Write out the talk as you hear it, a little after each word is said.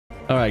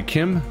Alright,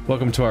 Kim,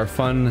 welcome to our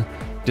fun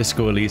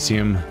Disco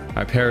Elysium.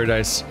 Our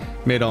paradise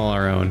made all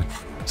our own.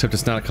 Except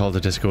it's not called a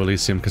Disco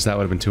Elysium because that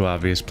would have been too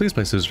obvious. Please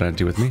play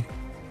Suzerainty with me.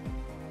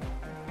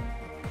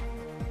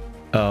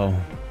 Oh.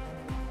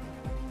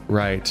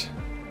 Right.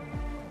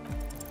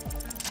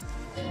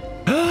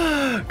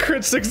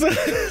 Crit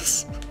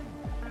success!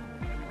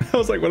 I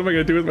was like, what am I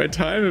gonna do with my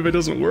time if it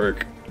doesn't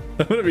work?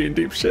 I'm gonna be in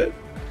deep shit.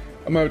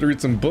 I'm gonna have to read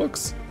some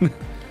books.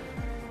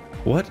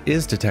 What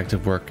is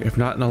detective work if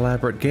not an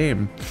elaborate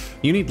game?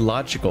 You need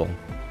logical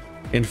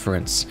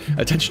inference,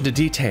 attention to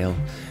detail,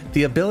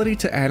 the ability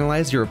to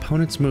analyze your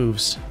opponent's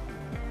moves.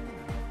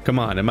 Come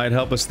on, it might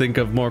help us think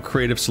of more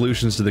creative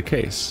solutions to the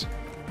case.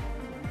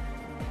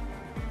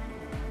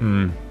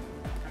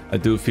 I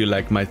do feel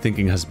like my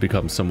thinking has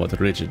become somewhat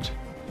rigid.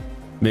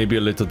 Maybe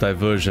a little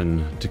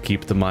diversion to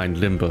keep the mind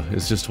limber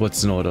is just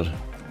what's in order.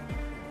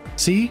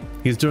 See?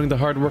 He's doing the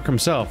hard work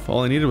himself.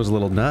 All I needed was a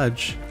little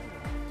nudge.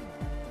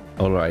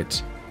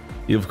 Alright.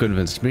 You've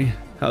convinced me.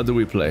 How do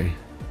we play?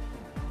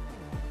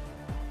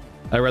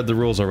 I read the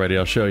rules already,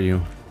 I'll show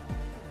you.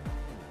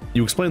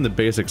 You explain the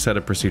basic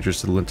setup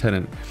procedures to the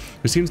lieutenant,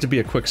 who seems to be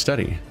a quick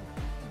study.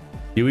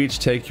 You each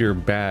take your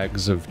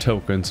bags of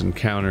tokens and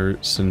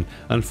counters and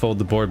unfold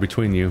the board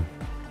between you.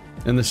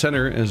 In the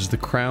center is the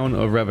crown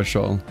of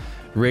Revachol.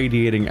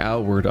 Radiating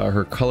outward are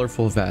her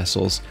colorful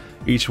vassals,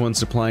 each one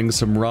supplying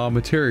some raw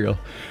material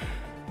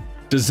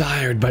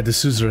desired by the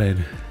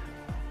suzerain.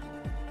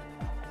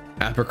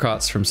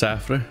 Apricots from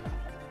Safra,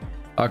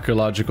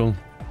 archaeological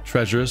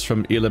treasures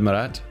from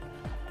Elysium,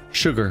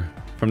 sugar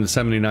from the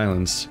 17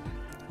 Islands,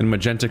 and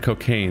magenta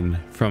cocaine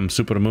from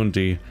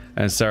Supermundi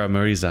and Sara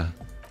Marisa.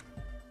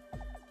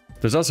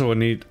 There's also a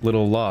neat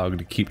little log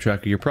to keep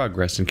track of your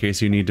progress in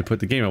case you need to put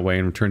the game away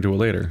and return to it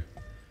later.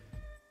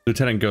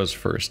 Lieutenant goes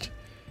first.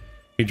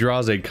 He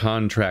draws a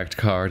contract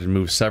card and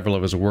moves several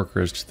of his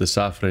workers to the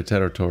Safra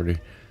territory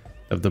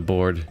of the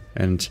board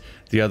and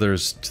the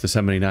others to the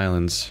 17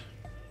 Islands.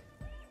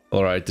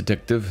 Alright,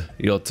 detective,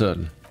 your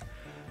turn.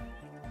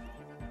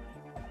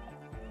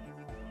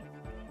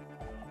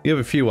 You have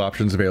a few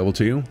options available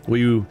to you. Will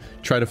you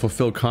try to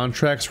fulfill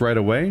contracts right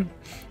away,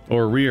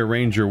 or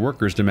rearrange your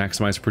workers to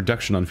maximize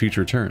production on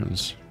future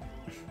turns?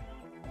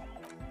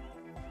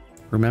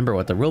 Remember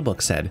what the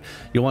rulebook said.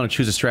 You'll want to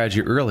choose a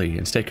strategy early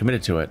and stay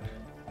committed to it.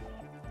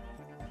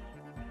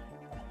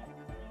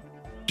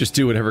 Just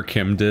do whatever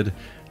Kim did.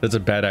 That's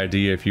a bad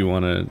idea if you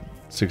want to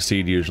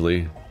succeed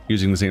usually,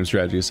 using the same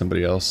strategy as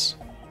somebody else.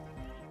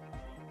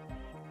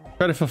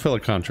 Try to fulfill a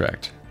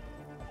contract.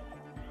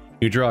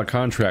 You draw a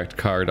contract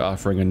card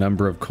offering a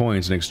number of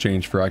coins in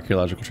exchange for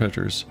archaeological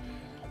treasures.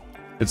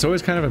 It's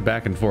always kind of a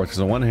back and forth, because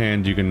on one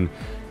hand you can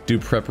do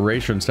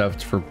preparation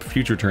stuff for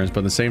future turns, but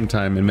at the same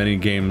time in many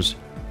games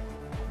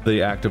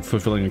the act of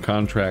fulfilling a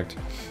contract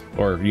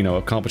or, you know,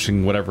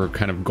 accomplishing whatever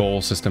kind of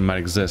goal system might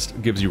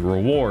exist gives you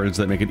rewards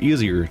that make it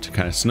easier to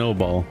kind of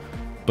snowball,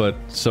 but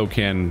so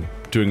can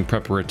doing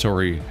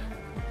preparatory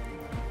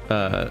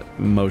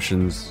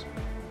motions.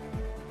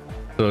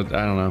 So I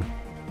don't know.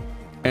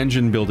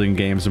 Engine building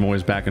games I'm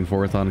always back and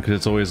forth on, because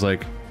it's always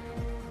like,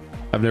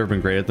 I've never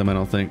been great at them, I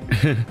don't think.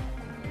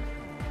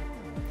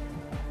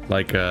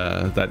 Like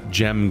that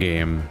gem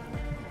game.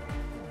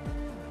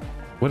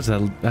 What is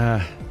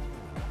that?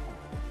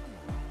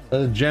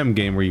 A gem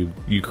game where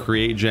you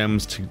create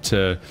gems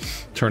to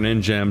turn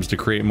in gems, to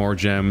create more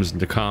gems, and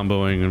to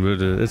comboing,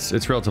 and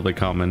it's relatively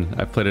common.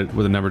 I've played it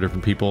with a number of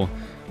different people,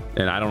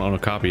 and I don't own a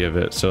copy of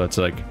it, so it's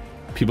like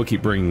people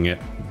keep bringing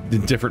it.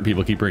 Different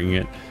people keep bringing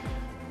it.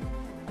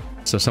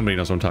 So somebody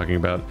knows what I'm talking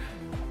about.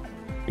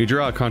 You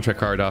draw a contract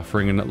card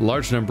offering a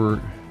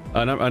number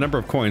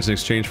of coins in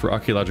exchange for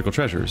archaeological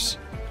treasures.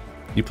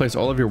 You place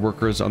all of your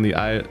workers on the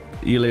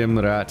Elysium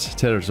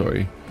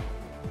territory.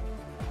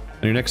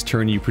 On your next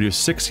turn, you produce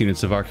 6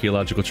 units of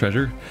archaeological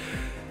treasure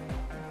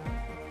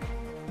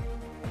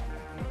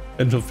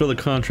and fulfill a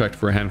contract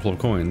for a handful of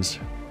coins.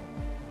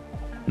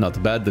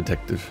 Not bad,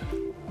 detective.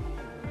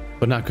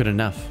 But not good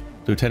enough,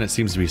 the lieutenant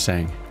seems to be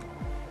saying.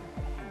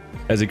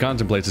 As he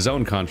contemplates his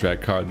own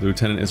contract card, the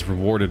lieutenant is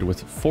rewarded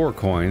with 4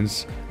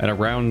 coins and a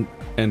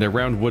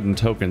round wooden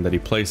token that he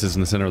places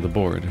in the center of the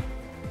board.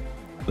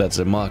 That's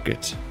a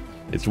market.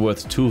 It's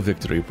worth 2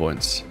 victory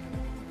points.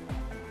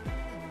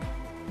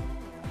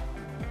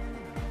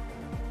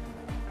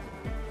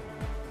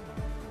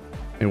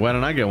 And why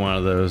don't I get one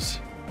of those?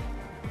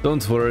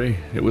 Don't worry,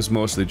 it was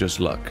mostly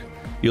just luck.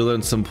 You'll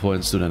earn some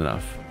points soon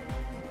enough.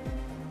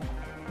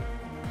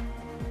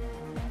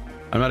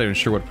 I'm not even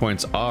sure what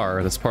points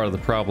are. That's part of the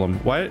problem.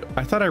 Why?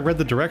 I thought I read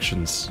the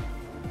directions.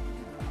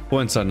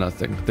 Points are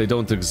nothing. They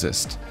don't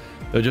exist.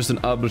 They're just an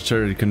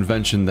arbitrary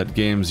convention that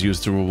games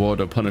use to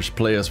reward or punish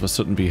players for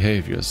certain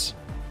behaviors.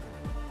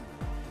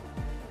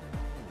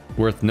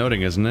 Worth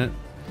noting, isn't it?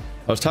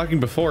 I was talking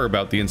before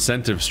about the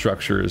incentive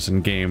structures in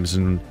games,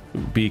 and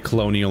be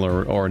colonial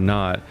or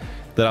not,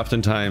 that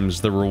oftentimes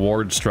the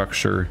reward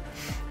structure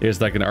is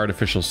like an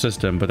artificial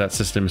system, but that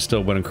system is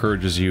still what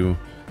encourages you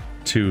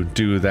to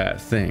do that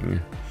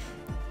thing.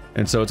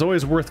 And so it's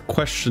always worth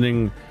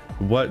questioning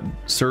what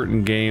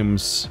certain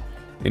games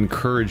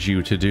encourage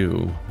you to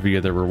do via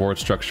their reward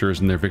structures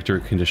and their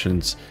victory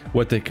conditions,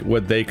 what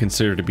they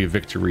consider to be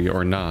victory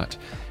or not.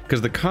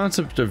 Because the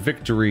concept of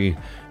victory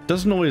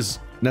doesn't always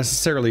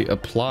necessarily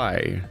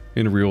apply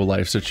in real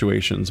life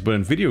situations, but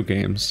in video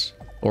games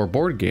or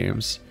board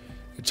games,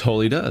 it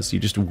totally does. You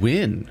just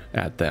win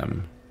at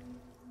them.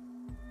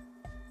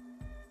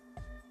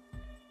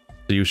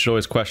 So you should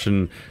always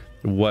question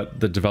what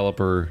the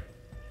developer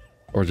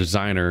or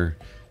designer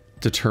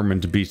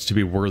determined to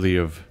be worthy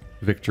of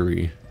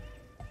victory.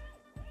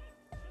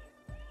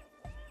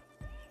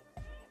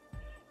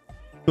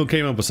 Who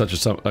came up with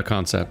such a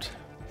concept?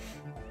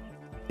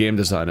 Game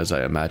designers,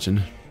 I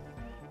imagine.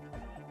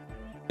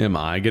 Am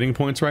I getting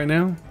points right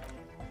now?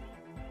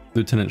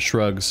 Lieutenant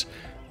shrugs.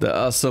 There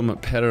are some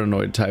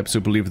paranoid types who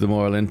believe the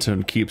moral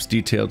intern keeps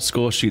detailed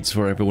score sheets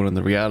for everyone in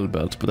the Real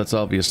Belt, but that's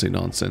obviously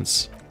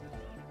nonsense.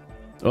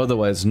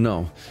 Otherwise,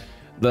 no.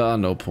 There are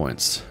no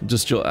points.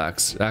 Just your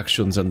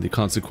actions and the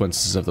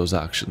consequences of those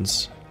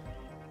actions.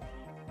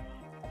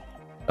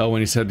 Oh,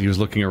 when he said he was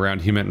looking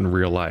around, he meant in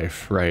real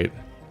life, right?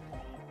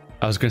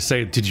 I was gonna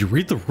say, did you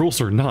read the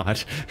rules or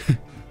not?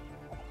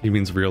 He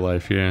means real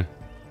life, yeah.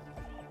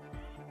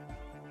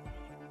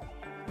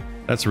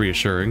 That's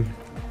reassuring.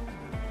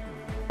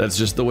 That's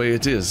just the way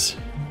it is.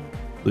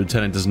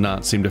 Lieutenant does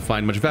not seem to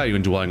find much value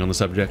in dwelling on the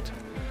subject.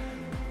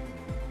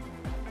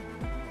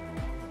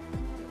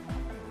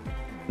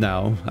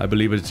 Now, I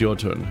believe it's your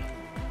turn.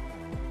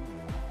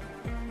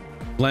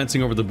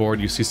 Glancing over the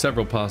board, you see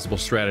several possible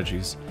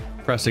strategies.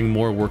 Pressing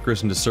more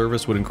workers into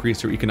service would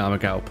increase your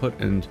economic output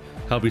and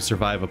help you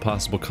survive a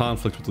possible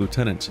conflict with the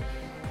Lieutenant.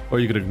 Or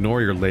you could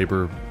ignore your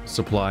labor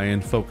supply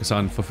and focus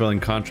on fulfilling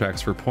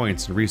contracts for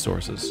points and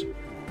resources.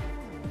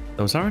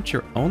 Those aren't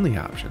your only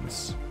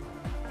options.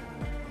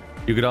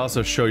 You could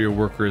also show your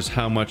workers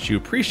how much you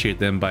appreciate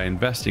them by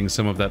investing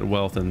some of that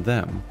wealth in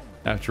them.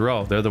 After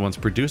all, they're the ones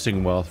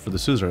producing wealth for the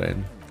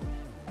Suzerain.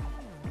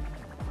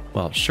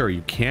 Well, sure,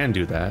 you can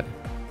do that.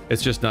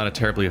 It's just not a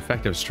terribly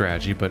effective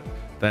strategy, but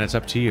then it's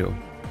up to you.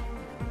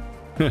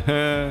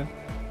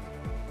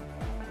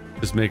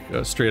 Just make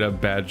straight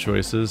up bad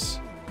choices.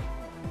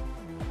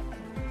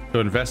 So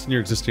invest in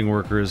your existing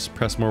workers,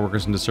 press more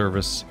workers into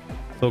service,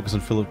 focus on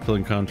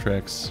filling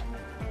contracts.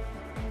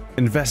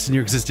 Invest in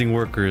your existing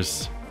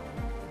workers.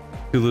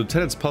 To the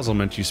Lieutenant's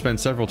puzzlement, you spend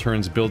several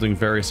turns building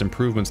various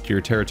improvements to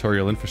your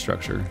territorial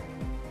infrastructure.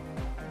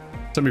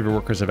 Some of your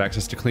workers have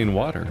access to clean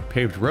water,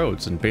 paved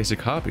roads, and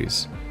basic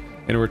hobbies.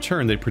 In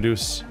return, they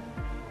produce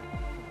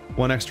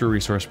one extra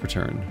resource per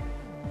turn.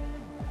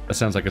 That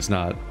sounds like it's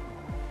not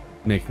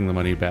making the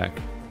money back.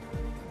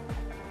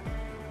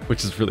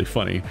 Which is really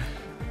funny.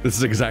 This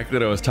is exactly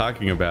what I was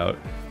talking about.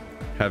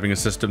 Having a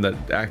system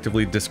that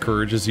actively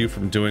discourages you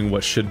from doing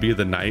what should be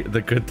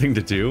the good thing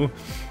to do.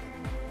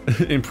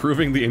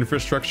 Improving the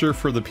infrastructure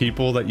for the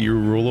people that you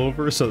rule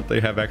over so that they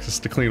have access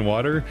to clean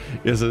water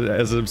is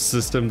a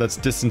system that's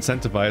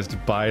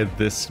disincentivized by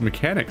this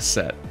mechanic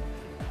set.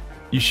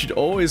 You should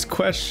always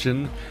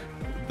question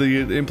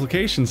the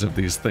implications of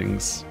these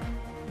things.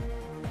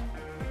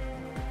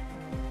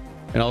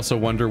 And also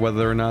wonder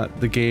whether or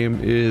not the game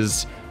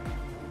is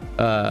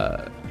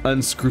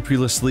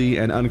unscrupulously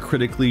and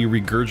uncritically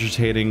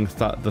regurgitating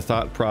the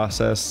thought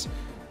process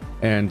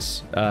and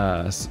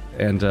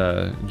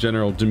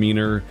general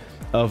demeanor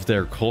of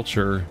their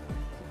culture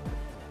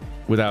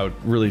without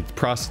really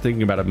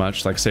thinking about it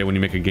much. Like, say, when you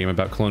make a game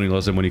about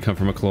colonialism, when you come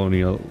from a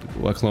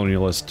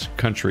colonialist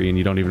country and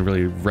you don't even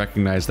really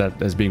recognize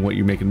that as being what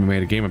you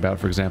made a game about,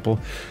 for example.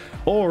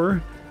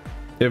 Or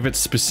if it's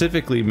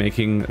specifically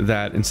making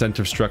that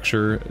incentive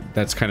structure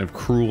that's kind of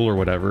cruel or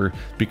whatever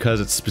because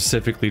it's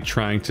specifically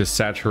trying to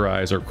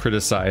satirize or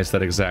criticize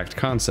that exact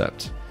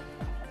concept,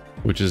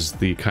 which is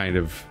the kind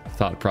of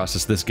thought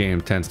process this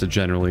game tends to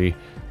generally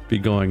be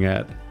going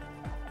at.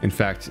 In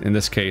fact, in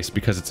this case,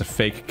 because it's a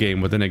fake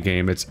game within a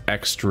game, it's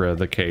extra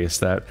the case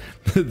that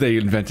they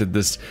invented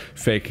this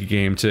fake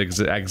game to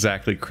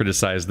exactly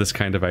criticize this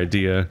kind of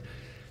idea.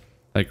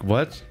 Like,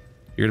 what?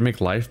 You're gonna make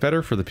life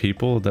better for the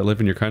people that live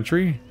in your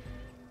country?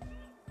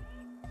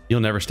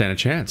 You'll never stand a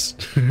chance.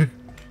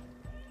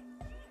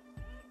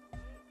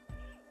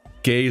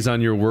 Gaze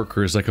on your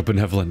workers like a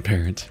benevolent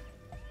parent.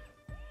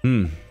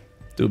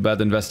 Too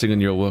bad investing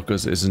in your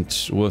workers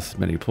isn't worth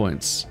many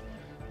points.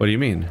 What do you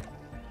mean?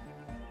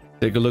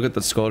 Take a look at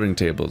the scoring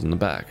tables in the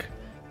back.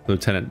 The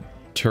Lieutenant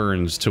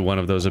turns to one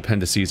of those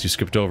appendices you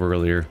skipped over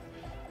earlier.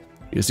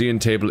 You see in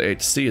table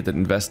 8C that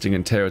investing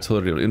in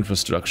territorial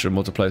infrastructure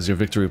multiplies your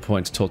victory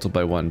points total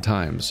by 1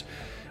 times.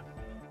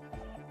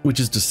 Which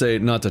is to say,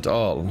 not at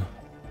all.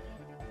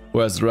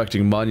 Whereas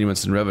erecting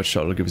monuments in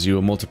Revachol gives you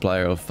a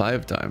multiplier of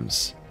 5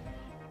 times.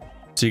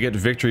 So you get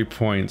victory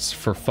points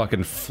for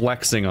fucking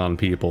flexing on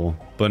people,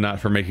 but not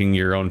for making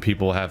your own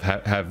people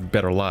have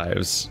better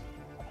lives.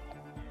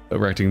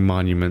 Erecting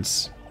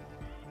monuments.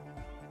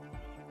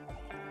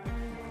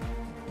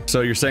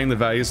 So you're saying the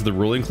values of the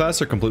ruling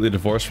class are completely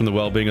divorced from the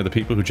well-being of the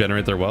people who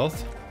generate their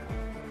wealth?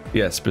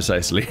 Yes,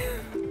 precisely.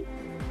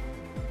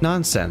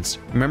 Nonsense.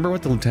 Remember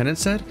what the lieutenant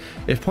said?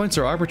 If points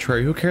are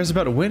arbitrary, who cares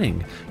about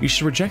winning? You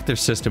should reject their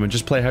system and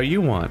just play how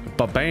you want.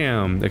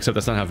 Ba-bam! Except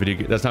that's not how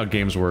that's not how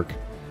games work.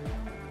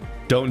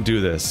 Don't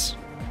do this.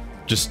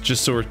 Just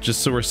so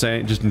we're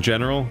saying, just in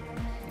general,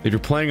 if you're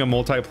playing a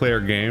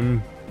multiplayer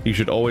game, you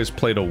should always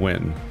play to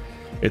win.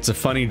 It's a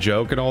funny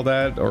joke and all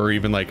that, or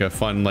even like a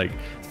fun like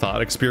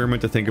thought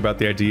experiment to think about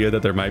the idea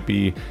that there might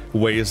be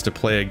ways to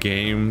play a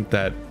game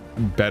that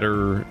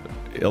better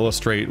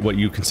illustrate what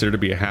you consider to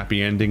be a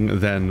happy ending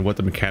than what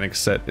the mechanics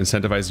set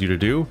incentivize you to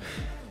do.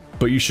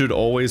 But you should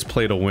always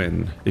play to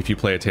win if you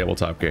play a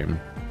tabletop game.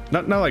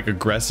 Not like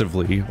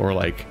aggressively or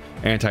like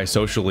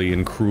anti-socially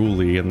and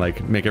cruelly and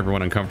like make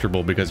everyone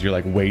uncomfortable because you're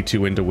like way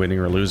too into winning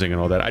or losing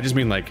and all that. I just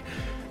mean like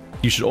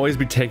you should always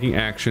be taking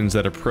actions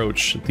that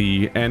approach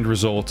the end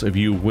result of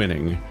you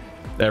winning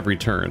every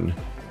turn.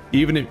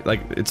 Even if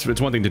like it's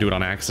one thing to do it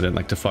on accident,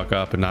 like to fuck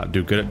up and not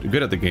do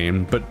good at the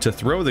game, but to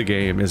throw the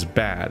game is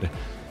bad.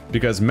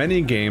 Because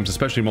many games,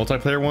 especially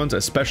multiplayer ones,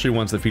 especially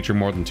ones that feature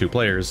more than 2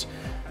 players,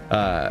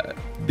 the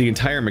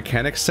entire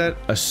mechanic set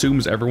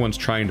assumes everyone's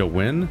trying to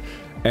win,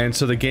 and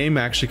so the game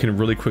actually can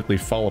really quickly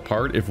fall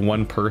apart if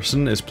one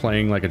person is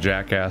playing like a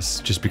jackass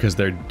just because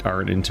they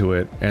aren't into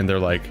it and they're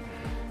like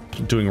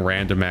doing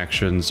random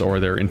actions or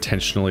they're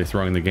intentionally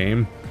throwing the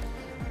game.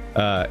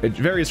 It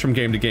varies from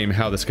game to game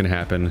how this can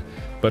happen,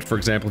 but for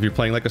example, if you're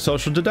playing like a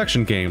social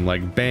deduction game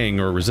like Bang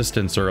or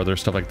Resistance or other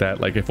stuff like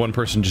that, like if one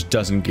person just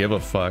doesn't give a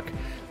fuck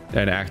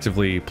and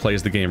actively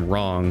plays the game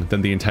wrong,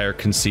 then the entire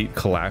conceit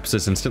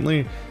collapses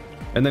instantly.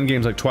 And then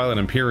games like Twilight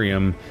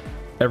Imperium,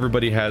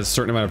 everybody has a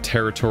certain amount of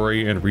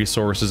territory and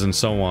resources and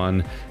so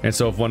on, and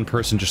so if one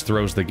person just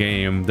throws the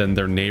game, then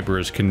their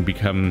neighbors can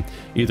become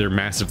either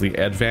massively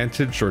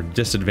advantaged or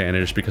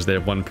disadvantaged because they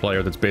have one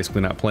player that's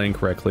basically not playing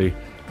correctly.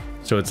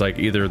 So it's like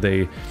either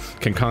they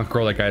can conquer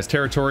all that guy's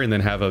territory and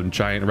then have a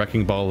giant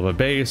wrecking ball of a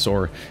base,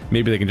 or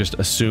maybe they can just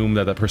assume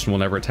that that person will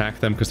never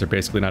attack them because they're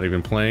basically not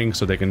even playing,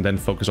 so they can then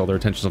focus all their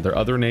attention on their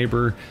other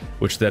neighbor,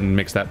 which then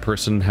makes that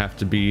person have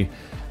to be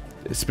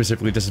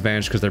specifically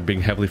disadvantaged because they're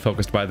being heavily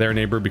focused by their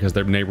neighbor because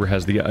their neighbor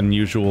has the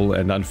unusual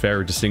and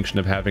unfair distinction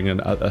of having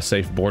a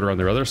safe border on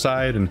their other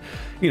side, and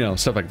you know,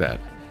 stuff like that.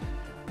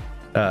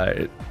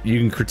 You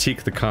can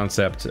critique the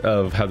concept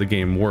of how the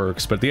game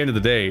works, but at the end of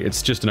the day,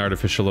 it's just an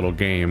artificial little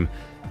game,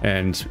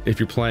 and if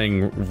you're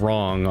playing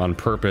wrong on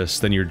purpose,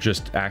 then you're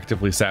just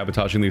actively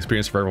sabotaging the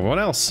experience for everyone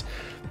else.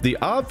 The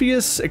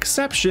obvious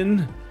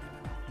exception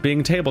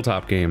being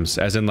tabletop games,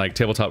 as in like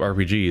tabletop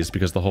RPGs,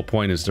 because the whole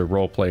point is to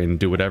roleplay and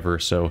do whatever,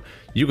 so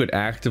you could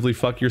actively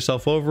fuck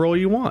yourself over all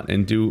you want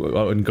and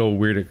go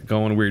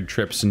on weird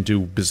trips and do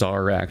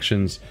bizarre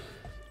actions,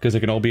 because it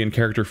can all be in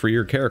character for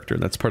your character.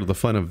 That's part of the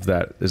fun of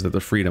that, is that the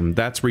freedom.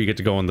 That's where you get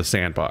to go in the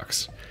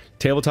sandbox.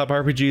 Tabletop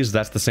RPGs,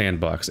 that's the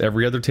sandbox.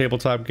 Every other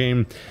tabletop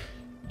game,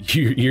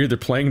 you're either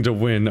playing to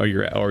win or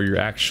you're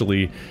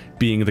actually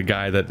being the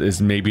guy that is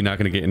maybe not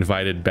going to get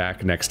invited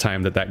back next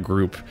time that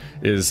group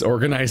is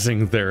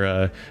organizing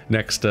their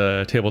next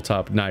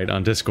tabletop night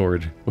on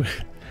Discord.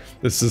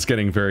 This is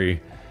getting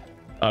very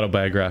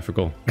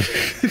autobiographical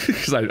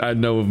because I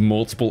know of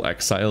multiple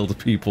exiled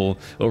people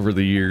over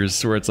the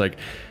years where it's like,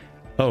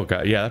 oh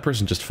god, yeah, that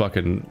person just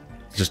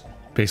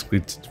basically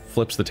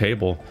flips the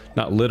table.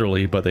 Not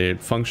literally, but they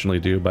functionally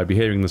do by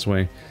behaving this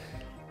way.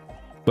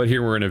 But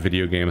here we're in a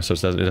video game, so it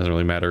doesn't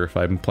really matter if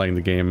I'm playing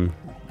the game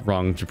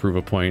wrong to prove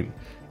a point,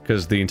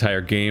 because the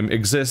entire game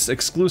exists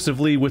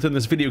exclusively within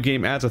this video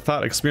game as a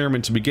thought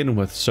experiment to begin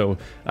with, so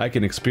I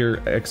can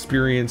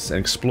experience and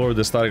explore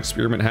this thought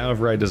experiment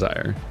however I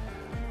desire.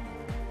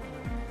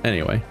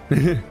 Anyway,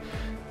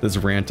 this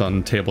rant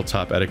on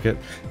tabletop etiquette.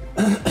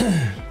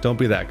 Don't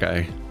be that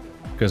guy,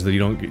 because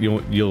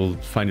you'll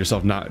find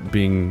yourself not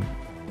being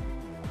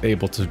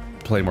able to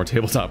play more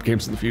tabletop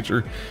games in the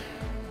future.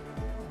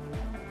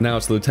 Now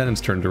it's the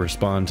lieutenant's turn to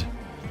respond.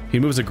 He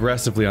moves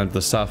aggressively onto the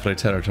Safre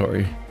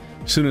territory.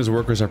 Soon his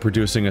workers are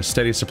producing a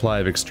steady supply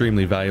of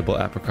extremely valuable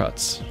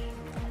apricots.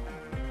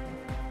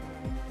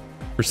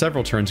 For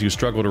several turns you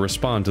struggle to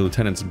respond to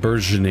Lieutenant's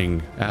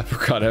burgeoning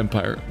apricot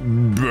empire.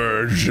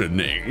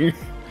 Burgeoning!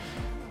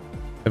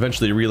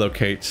 Eventually you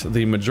relocate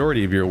the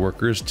majority of your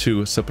workers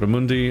to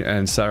Sopramundi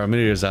and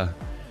Saramirza,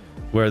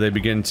 where they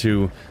begin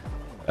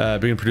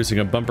producing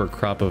a bumper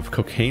crop of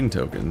cocaine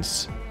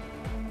tokens.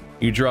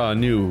 You draw a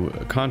new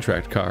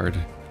contract card.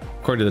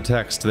 According to the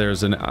text,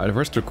 there's an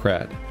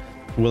aristocrat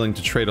willing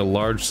to trade a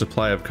large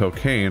supply of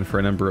cocaine for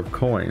a number of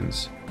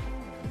coins,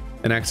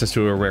 and access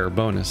to a rare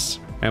bonus,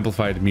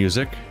 amplified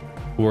music,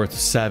 worth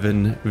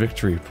 7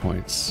 victory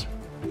points.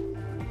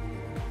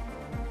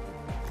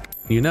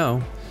 You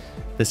know,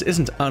 this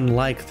isn't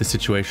unlike the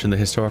situation the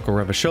historical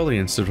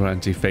Revacholian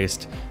Suzerainty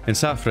faced in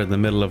Safra in the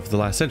middle of the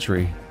last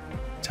century.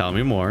 Tell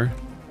me more.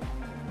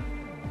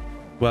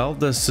 Well,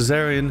 the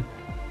Suzerain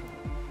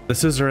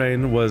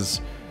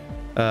was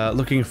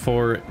looking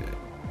for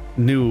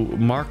new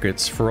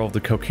markets for all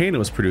the cocaine it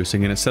was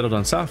producing, and it settled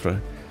on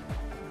Safra.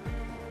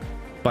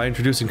 By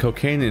introducing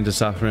cocaine into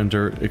software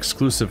under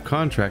exclusive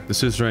contract, the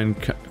Suzerain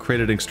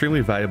created an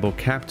extremely valuable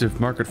captive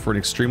market for an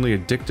extremely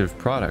addictive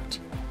product.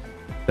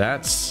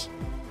 That's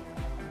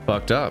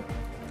fucked up.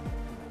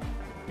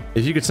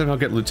 If you could somehow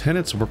get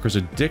lieutenants' workers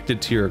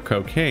addicted to your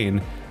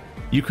cocaine,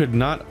 you could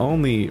not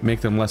only make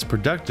them less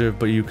productive,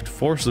 but you could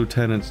force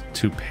lieutenants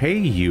to pay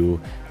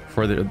you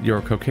for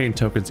your cocaine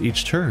tokens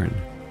each turn.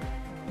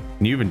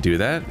 Can you even do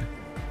that?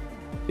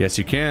 Yes,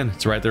 you can.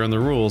 It's right there in the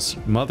rules.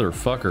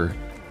 Motherfucker.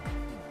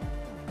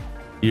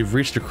 You've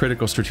reached a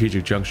critical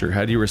strategic juncture.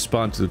 How do you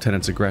respond to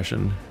Lieutenant's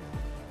aggression?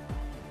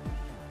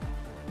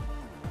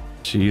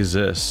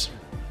 Jesus.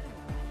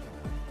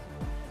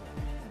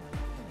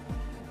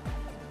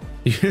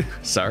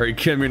 Sorry,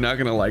 Kim, you're not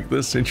gonna like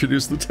this.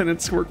 Introduce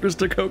Lieutenant's workers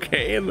to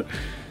cocaine.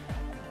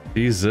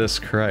 Jesus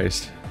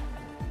Christ.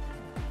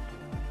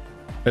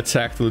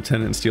 Attack the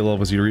Lieutenant and steal all of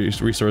his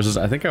resources.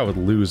 I think I would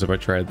lose if I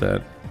tried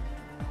that.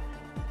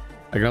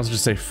 I can also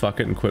just say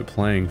fuck it and quit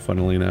playing,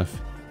 funnily enough.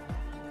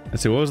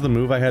 Let's see, what was the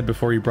move I had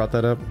before you brought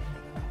that up?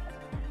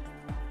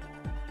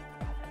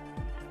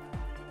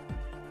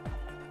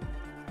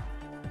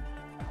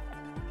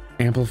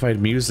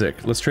 Amplified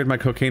music. Let's trade my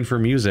cocaine for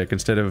music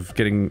instead of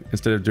doing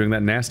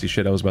that nasty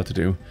shit I was about to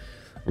do.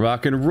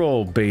 Rock and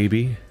roll,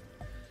 baby.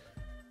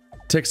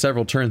 It takes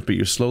several turns, but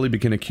you slowly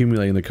begin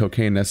accumulating the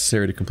cocaine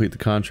necessary to complete the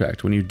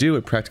contract. When you do,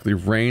 it practically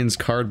rains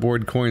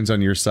cardboard coins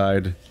on your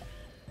side.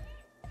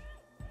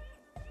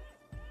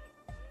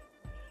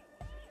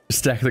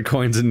 Stack the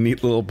coins in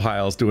neat little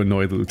piles to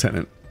annoy the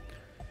lieutenant.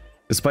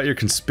 Despite your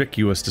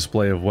conspicuous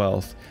display of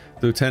wealth,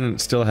 the lieutenant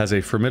still has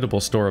a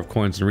formidable store of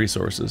coins and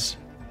resources.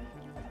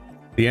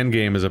 The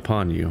endgame is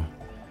upon you.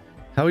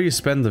 How will you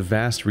spend the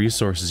vast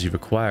resources you've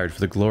acquired for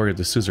the glory of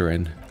the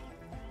Suzerain?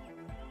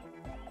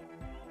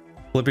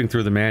 Flipping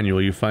through the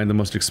manual, you find the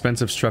most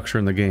expensive structure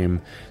in the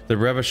game, the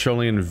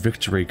Revacholian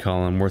Victory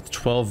Column, worth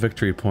 12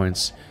 victory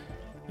points.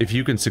 If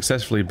you can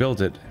successfully build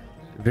it,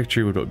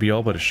 victory would be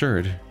all but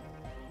assured.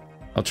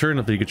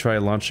 Alternatively, you could try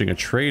launching a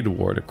trade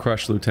war to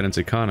crush the Lieutenant's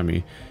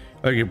economy,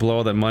 or you could blow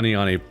all that money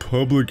on a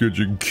public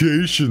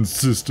education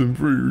system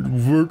for your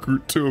worker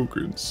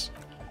tokens.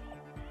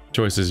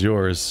 Choice is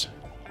yours.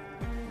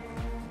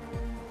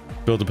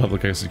 Build a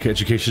public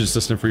education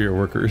system for your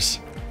workers.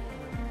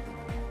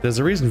 There's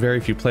a reason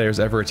very few players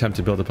ever attempt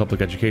to build a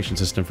public education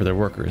system for their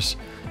workers.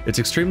 It's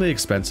extremely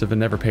expensive and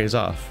never pays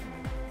off.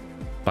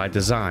 By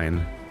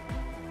design.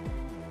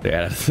 They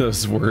added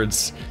those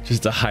words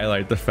just to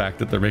highlight the fact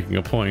that they're making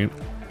a point.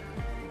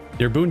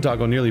 Your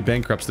boondoggle nearly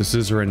bankrupts the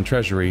Suzerain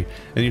treasury,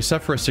 and you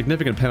suffer a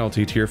significant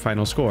penalty to your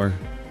final score.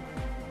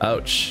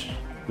 Ouch,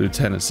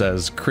 Lieutenant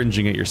says,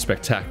 cringing at your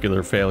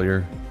spectacular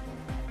failure.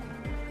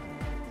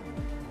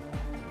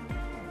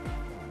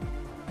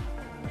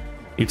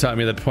 You taught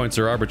me that points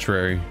are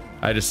arbitrary.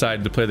 I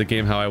decided to play the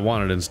game how I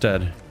wanted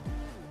instead.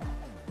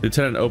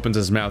 Lieutenant opens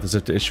his mouth as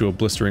if to issue a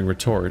blistering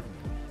retort,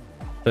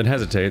 then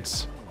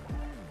hesitates.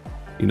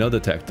 You know,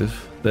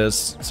 Detective,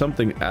 there's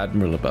something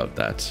admirable about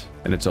that,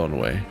 in its own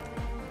way.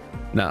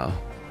 Now,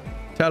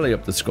 tally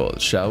up the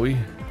scores, shall we?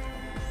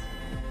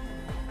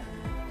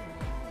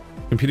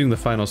 Computing the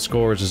final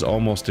scores is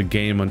almost a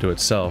game unto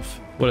itself.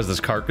 What is this,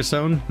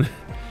 Carcassonne?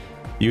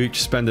 You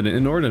each spend an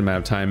inordinate amount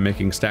of time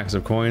making stacks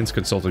of coins,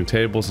 consulting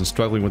tables, and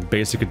struggling with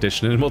basic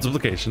addition and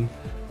multiplication.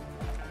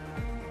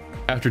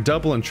 After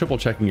double and triple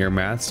checking your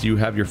maths, you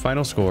have your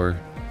final score.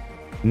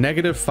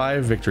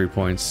 -5 victory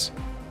points.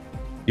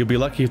 You'll be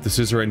lucky if the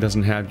Suzerain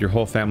doesn't have your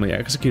whole family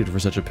executed for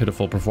such a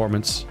pitiful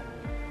performance.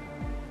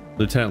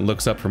 Lieutenant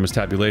looks up from his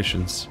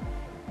tabulations.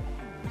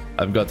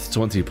 I've got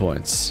 20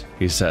 points,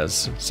 he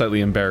says,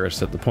 slightly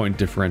embarrassed at the point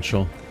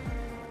differential.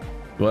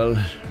 Well,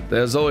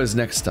 there's always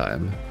next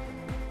time.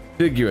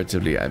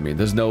 Figuratively, I mean,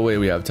 there's no way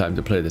we have time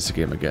to play this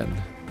game again.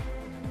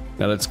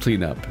 Now let's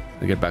clean up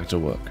and get back to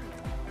work.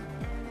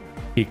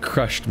 He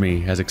crushed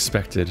me as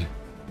expected,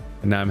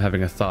 and now I'm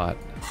having a thought.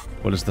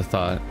 What is the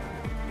thought?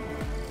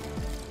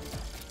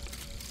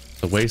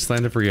 The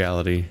wasteland of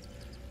reality.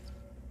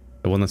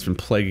 The one that's been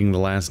plaguing the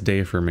last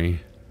day for me.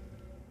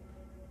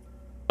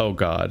 Oh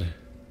god.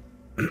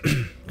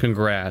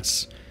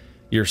 Congrats.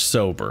 You're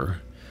sober.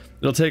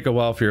 It'll take a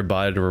while for your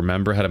body to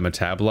remember how to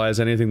metabolize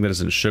anything that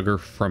isn't sugar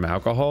from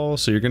alcohol,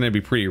 so you're going to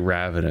be pretty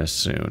ravenous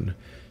soon.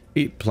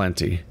 Eat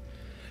plenty.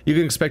 You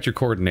can expect your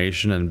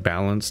coordination and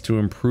balance to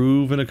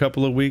improve in a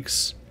couple of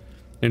weeks.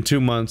 In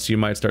 2 months, you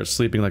might start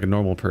sleeping like a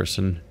normal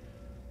person.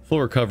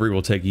 Full recovery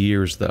will take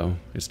years, though.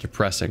 It's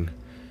depressing.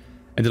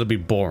 And it'll be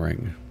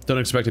boring. Don't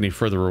expect any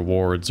further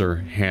rewards or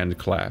hand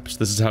claps.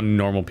 This is how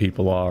normal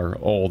people are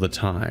all the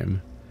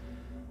time.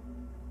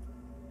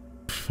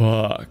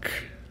 Fuck.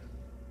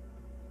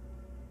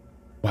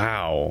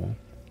 Wow.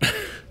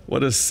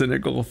 What a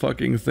cynical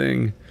fucking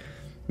thing.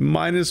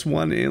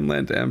 -1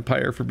 inland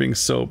empire for being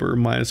sober,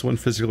 -1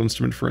 physical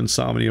instrument for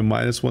insomnia,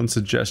 -1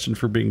 suggestion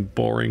for being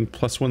boring,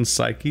 +1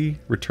 psyche,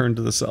 return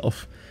to the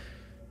self.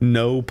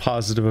 No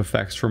positive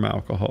effects from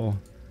alcohol.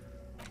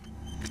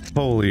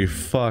 Holy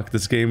fuck,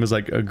 this game is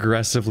like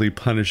aggressively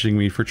punishing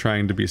me for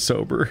trying to be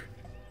sober.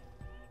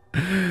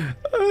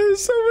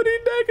 There's so many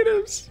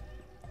negatives.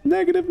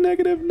 Negative,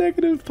 negative,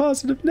 negative,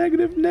 positive,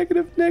 negative,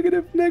 negative,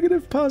 negative,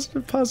 negative,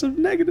 positive, positive,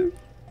 negative.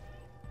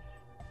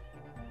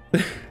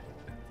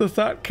 The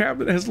thought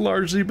cabinet has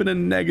largely been a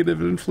negative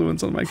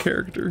influence on my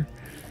character.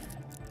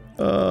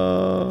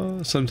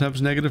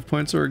 Sometimes negative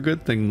points are a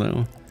good thing,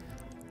 though.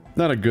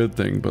 Not a good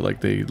thing, but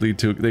like they can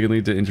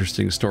lead to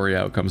interesting story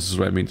outcomes, is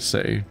what I mean to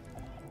say.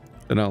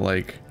 They're not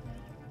like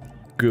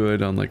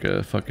good on like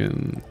a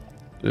fucking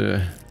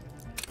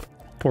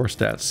poor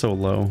stats so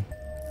low.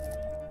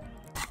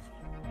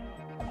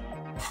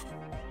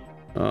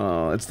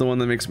 Oh, it's the one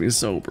that makes me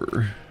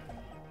sober.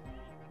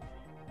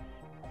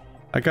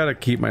 I gotta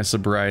keep my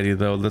sobriety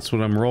though. That's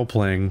what I'm role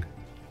playing,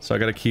 so I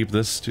gotta keep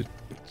this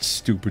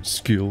stupid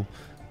skill.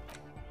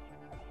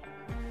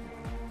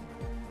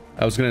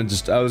 I was gonna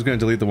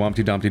delete the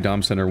Wompty Dumpty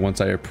Dom Center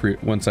once I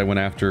went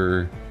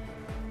after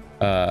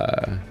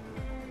I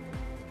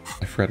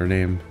forgot her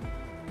name,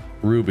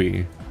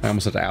 Ruby. I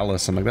almost said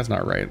Alice. I'm like, that's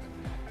not right.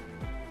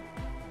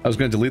 I was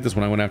gonna delete this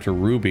when I went after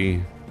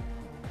Ruby.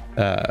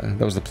 That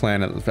was the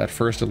plan at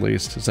first, at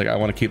least. It's like I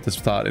want to keep this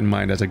thought in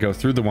mind as I go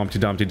through the Wompty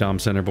Dumpty Dom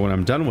Center, but when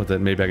I'm done with it,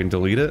 maybe I can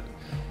delete it.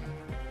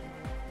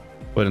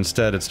 But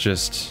instead, it's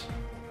just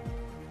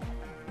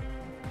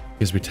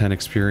gives me 10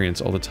 experience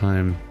all the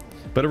time.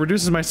 But it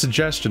reduces my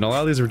suggestion. A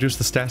lot of these reduce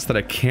the stats that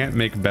I can't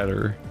make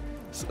better.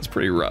 So that's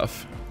pretty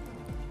rough.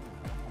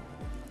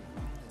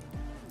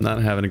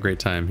 Not having a great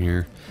time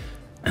here.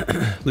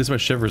 At least my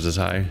shivers is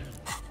high.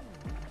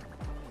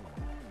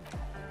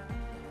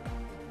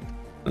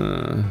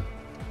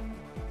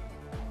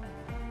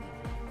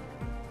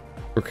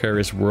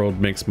 Precarious world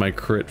makes my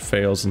crit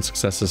fails and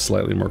successes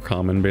slightly more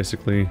common,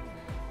 basically.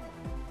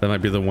 That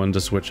might be the one to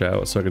switch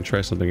out so I can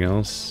try something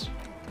else.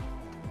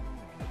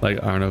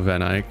 Like Arno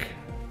Van Eyck.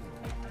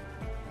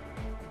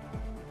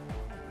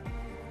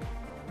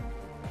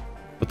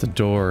 But the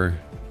door...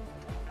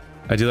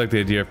 I do like the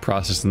idea of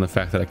processing the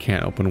fact that I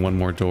can't open one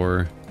more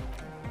door.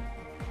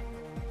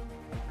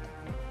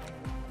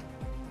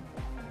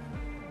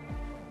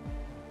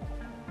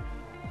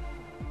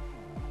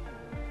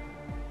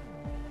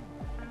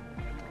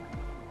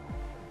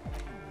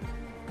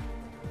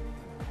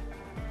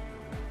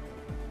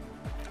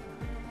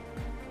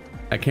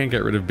 I can't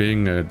get rid of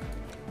being a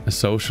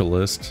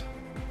socialist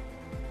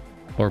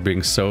or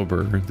being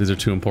sober. These are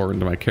too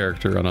important to my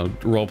character on a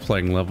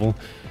role-playing level.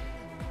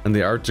 And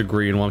the art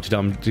degree and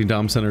Wompty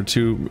Dom Center are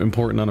too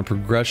important on a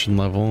progression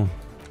level.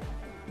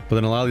 But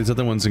then a lot of these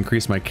other ones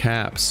increase my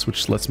caps,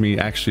 which lets me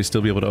actually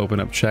still be able to open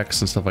up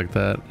checks and stuff like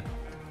that.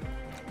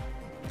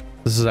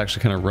 This is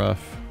actually kind of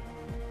rough.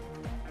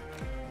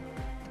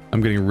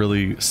 I'm getting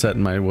really set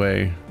in my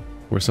way,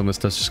 where some of this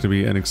stuff's just going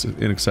to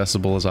be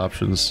inaccessible as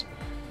options.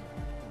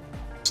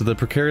 So the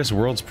precarious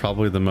world's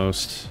probably the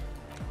most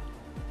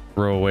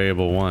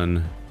throwawayable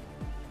one.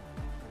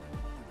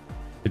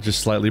 It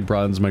just slightly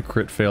broadens my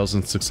crit fails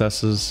and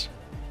successes.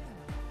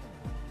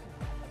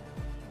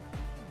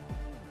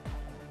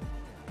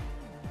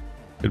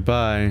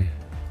 Goodbye.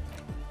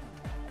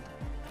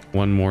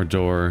 One more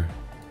door.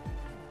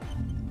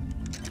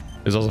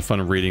 It was also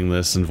fun reading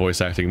this and voice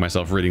acting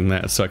myself reading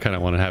that, so I kind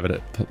of want to have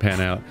it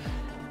pan out.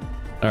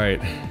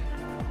 Alright.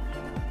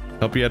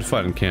 Hope you had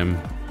fun, Kim.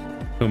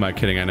 Who am I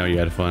kidding? I know you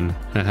had fun.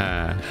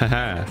 Haha,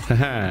 haha,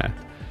 haha.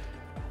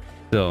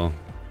 Still.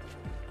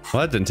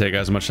 Well, that didn't take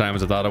as much time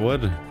as I thought it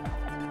would.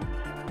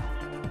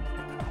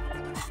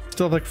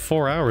 Still have like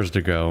 4 hours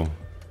to go.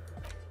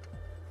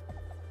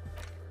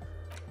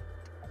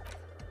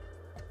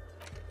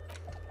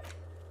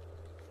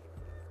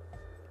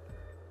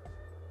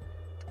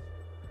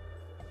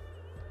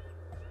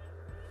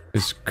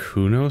 Is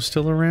Kuno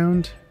still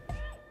around?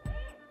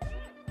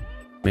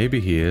 Maybe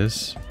he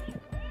is.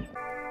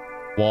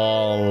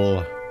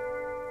 Wall.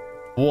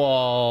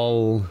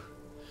 Wall.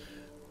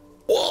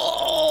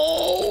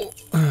 Wall.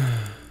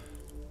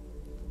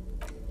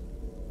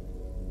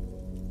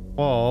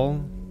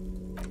 Wall.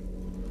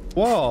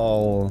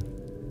 Wall.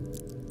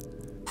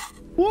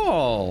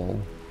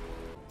 Wall.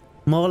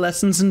 More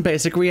lessons in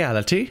basic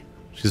reality?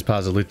 She's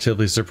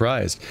positively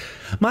surprised.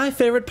 My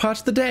favorite part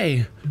of the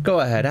day. Go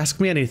ahead, ask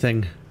me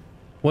anything.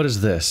 What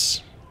is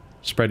this?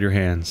 Spread your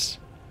hands.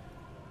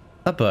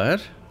 A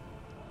bird?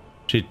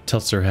 She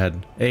tilts her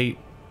head. A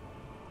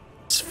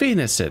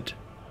sphenocid.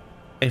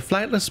 A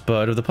flightless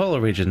bird of the polar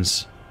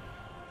regions.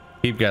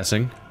 Keep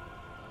guessing.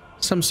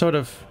 Some sort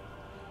of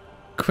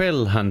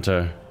krill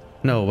hunter.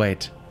 No,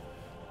 wait.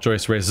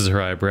 Joyce raises her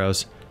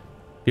eyebrows.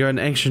 You're an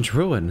ancient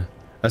ruin.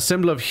 A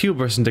symbol of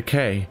hubris and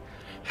decay.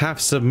 Half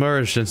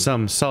submerged in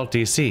some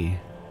salty sea.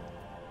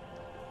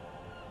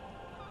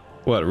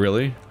 What,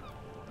 really?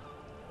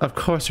 Of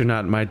course you're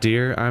not, my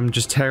dear. I'm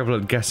just terrible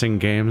at guessing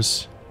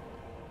games.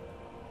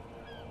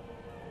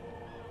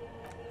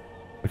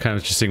 I'm kind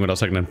of just seeing what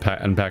else I can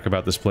unpack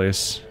about this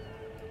place.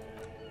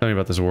 Tell me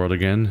about this world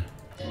again.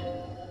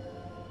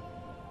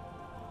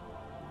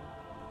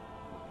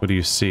 What do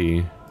you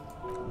see?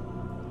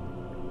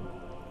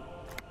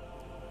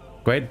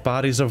 Great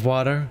bodies of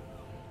water,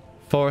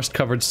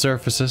 forest-covered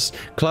surfaces,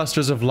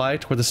 clusters of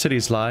light where the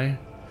cities lie.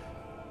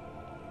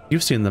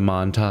 You've seen the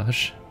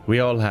montage. We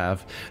all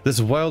have. This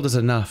world is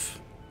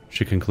enough,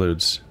 she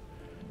concludes.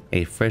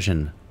 A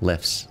frisson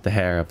lifts the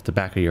hair of the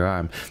back of your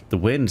arm. The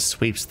wind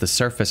sweeps the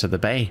surface of the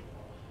bay.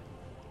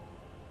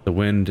 The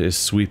wind is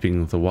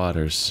sweeping the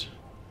waters.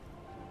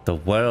 The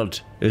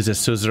world is a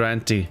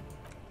suzerainty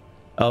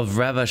of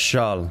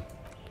Revachol.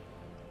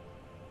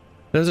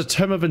 There's a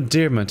term of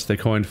endearment they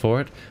coined for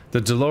it,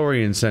 the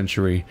DeLorean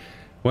century,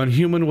 when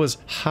humanity was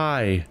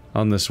high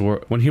on this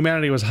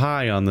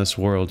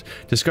world,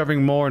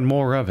 discovering more and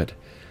more of it.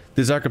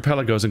 These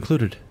archipelagos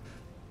included.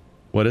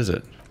 What is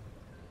it?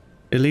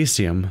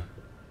 Elysium.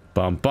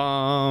 Bum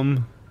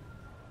bum.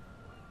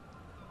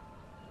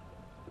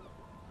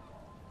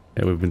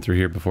 Yeah, we've been through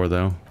here before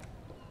though.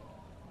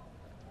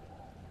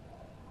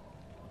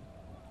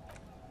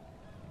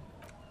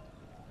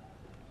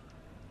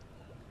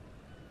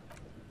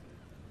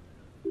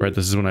 Right,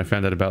 this is when I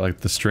found out about like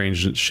the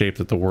strange shape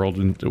that the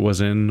world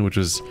was in, which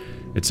was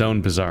its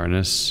own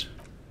bizarreness.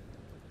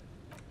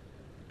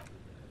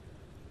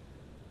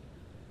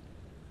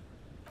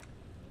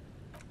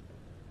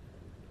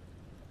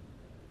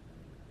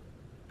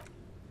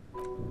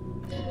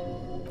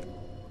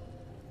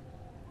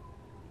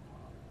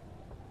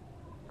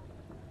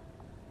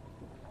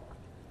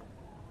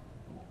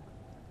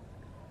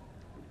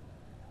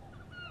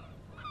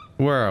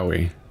 Where are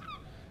we?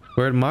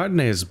 We're at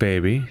Martinez,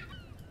 baby.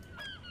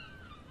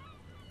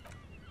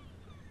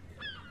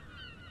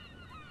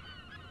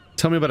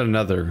 Tell me about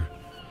another,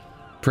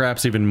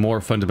 perhaps even more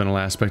fundamental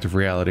aspect of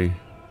reality.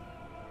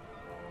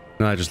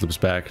 No, I just loops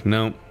back.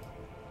 No. I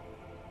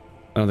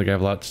don't think I have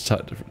a lot to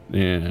talk.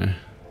 Yeah.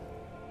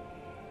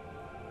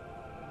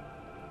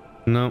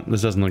 No,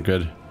 this doesn't look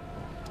good.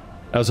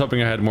 I was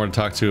hoping I had more to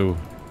talk to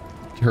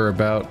her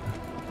about,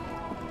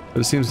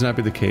 but it seems to not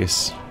be the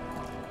case.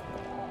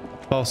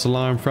 False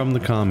alarm from the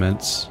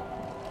comments.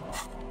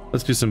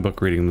 Let's do some book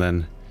reading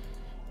then.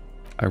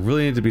 I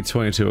really need to be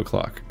 22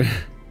 o'clock.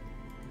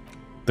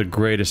 The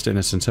Greatest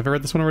Innocence. Have I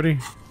read this one already?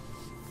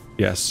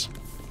 Yes.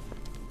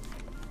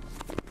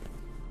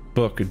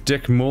 Book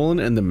Dick Mullen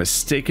and the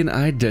Mistaken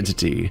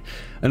Identity.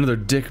 Another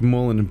Dick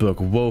Mullen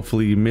book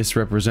woefully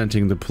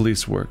misrepresenting the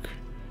police work.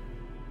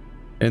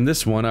 In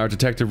this one, our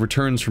detective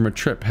returns from a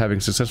trip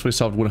having successfully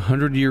solved a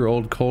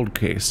 100-year-old cold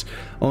case,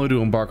 only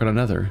to embark on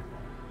another.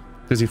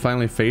 Does he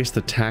finally face the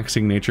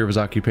taxing nature of his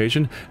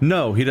occupation?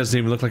 No, he doesn't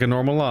even look like a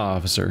normal law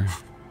officer.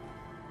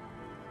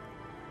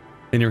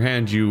 In your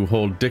hand, you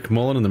hold Dick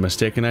Mullen and the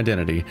Mistaken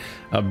Identity.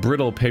 A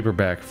brittle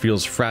paperback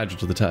feels fragile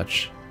to the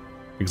touch.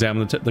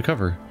 Examine the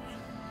cover.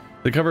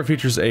 The cover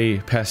features a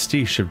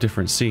pastiche of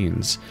different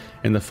scenes.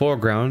 In the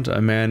foreground,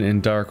 a man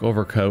in dark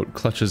overcoat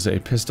clutches a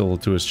pistol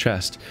to his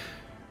chest.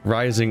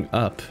 Rising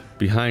up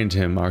behind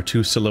him are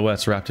two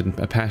silhouettes wrapped in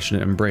a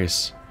passionate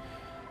embrace.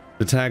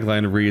 The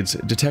tagline reads,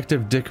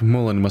 Detective Dick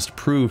Mullen must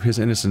prove his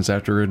innocence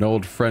after an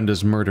old friend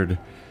is murdered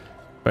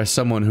by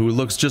someone who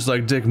looks just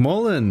like Dick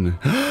Mullen.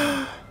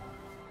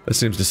 That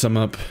seems to sum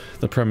up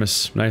the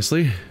premise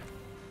nicely.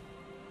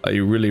 Are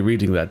you really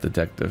reading that,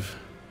 detective?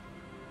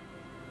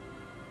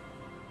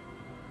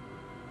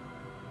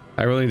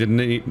 I really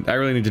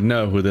need to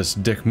know who this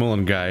Dick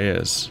Mullen guy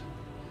is.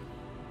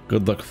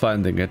 Good luck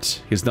finding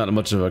it. He's not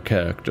much of a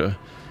character.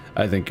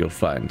 I think you'll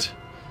find.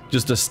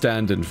 Just a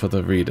stand-in for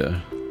the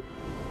reader.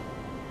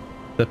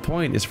 The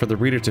point is for the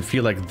reader to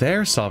feel like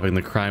they're solving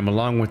the crime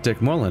along with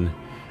Dick Mullen.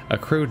 A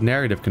crude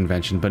narrative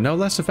convention, but no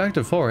less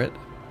effective for it.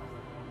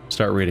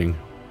 Start reading.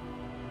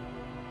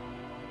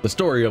 The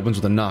story opens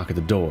with a knock at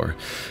the door.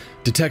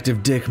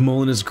 Detective Dick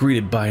Mullen is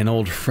greeted by an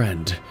old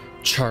friend,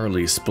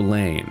 Charlie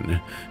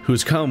Spillane,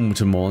 who's come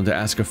to Mullen to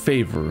ask a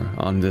favor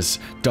on this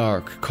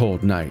dark,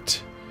 cold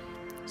night.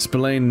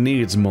 Spillane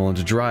needs Mullen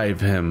to drive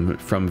him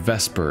from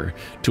Vesper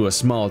to a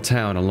small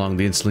town along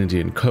the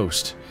Icelandic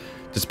coast.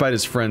 Despite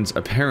his friend's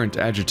apparent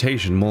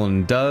agitation,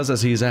 Mullen does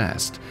as he's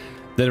asked,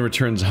 then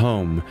returns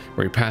home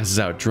where he passes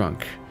out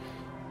drunk,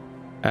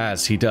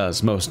 as he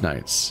does most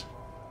nights.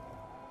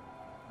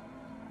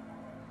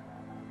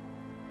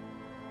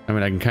 I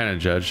mean, I can kind of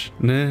judge.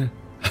 Nah,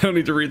 I don't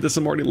need to read this,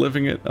 I'm already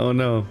living it. Oh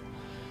no.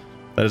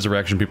 That is a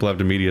reaction people have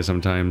to media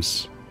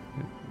sometimes.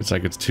 It's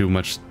like it's too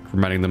much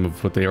reminding them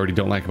of what they already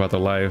don't like about their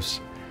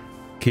lives.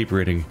 Keep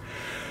reading.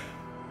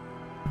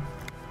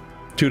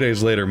 2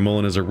 days later,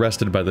 Mullen is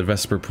arrested by the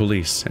Vesper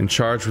police and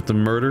charged with the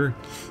murder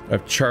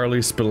of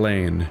Charlie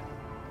Spillane.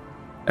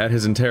 At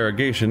his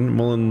interrogation,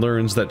 Mullen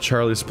learns that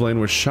Charlie Spillane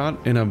was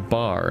shot in a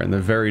bar in the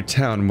very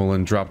town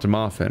Mullen dropped him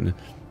off in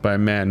by a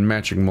man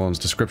matching Mullen's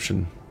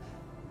description.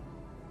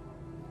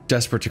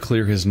 Desperate to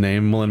clear his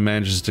name, Mullen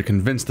manages to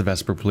convince the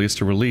Vesper police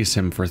to release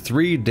him for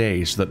 3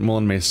 days so that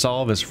Mullen may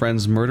solve his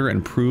friend's murder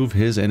and prove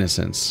his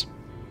innocence.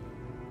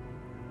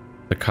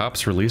 The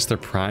cops release their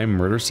prime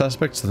murder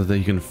suspect so that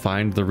they can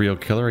find the real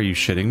killer? Are you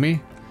shitting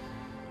me?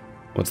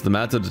 What's the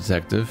matter,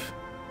 detective?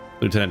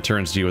 Lieutenant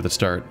turns to you at the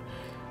start.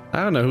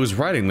 I don't know who's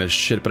writing this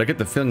shit, but I get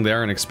the feeling they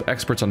aren't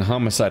experts on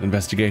homicide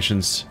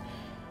investigations.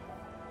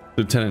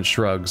 Lieutenant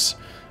shrugs,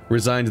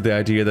 resigned to the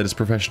idea that his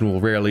profession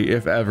will rarely,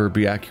 if ever,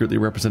 be accurately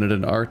represented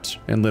in art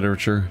and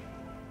literature.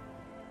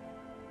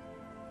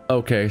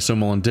 Okay, so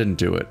Mullen didn't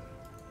do it.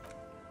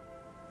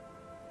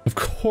 Of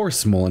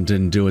course Mullen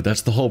didn't do it.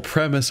 That's the whole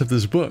premise of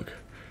this book.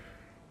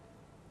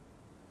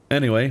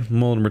 Anyway,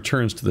 Mullen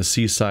returns to the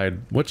seaside.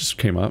 What just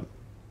came up?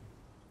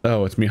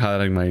 Oh, it's me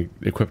highlighting my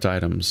equipped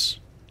items.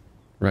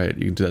 Right,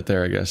 you can do that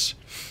there, I guess.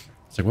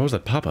 It's like, what was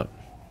that pop-up?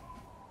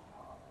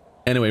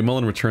 Anyway,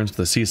 Mullen returns to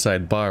the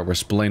seaside bar where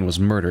Spillane was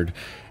murdered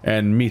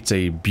and meets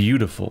a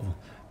beautiful,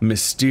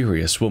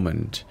 mysterious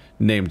woman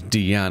named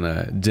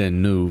Diana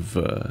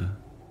Deneuve.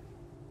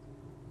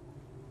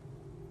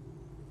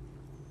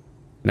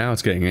 Now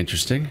it's getting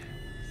interesting.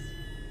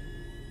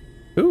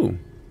 Ooh,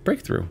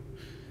 breakthrough.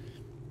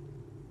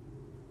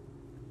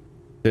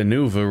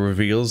 Deneuve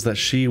reveals that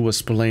she was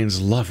Spillane's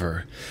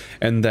lover,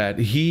 and that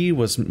he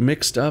was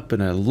mixed up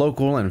in a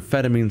local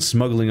amphetamine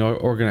smuggling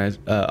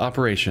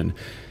operation.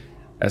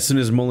 As soon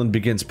as Mullen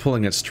begins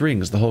pulling at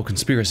strings, the whole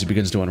conspiracy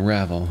begins to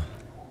unravel.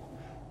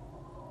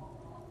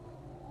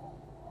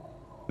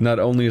 Not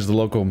only is the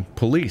local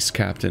police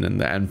captain in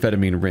the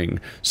amphetamine ring,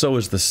 so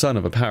is the son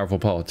of a powerful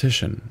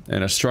politician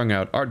and a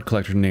strung-out art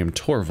collector named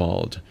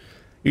Torvald,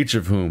 each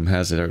of whom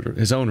has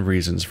his own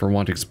reasons for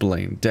wanting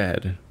Spillane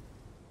dead.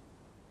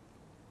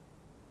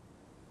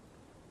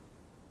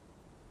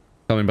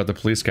 Tell me about the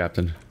police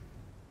captain.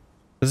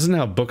 This isn't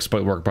how books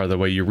work, by the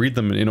way. You read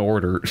them in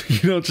order.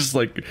 You don't just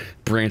like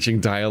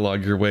branching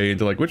dialogue your way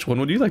into like, which one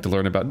would you like to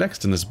learn about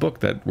next in this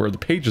book where the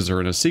pages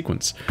are in a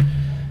sequence?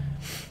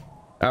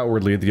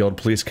 Outwardly, the old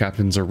police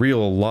captain's a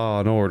real law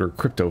and order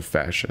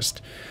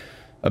crypto-fascist.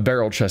 A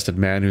barrel-chested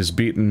man who's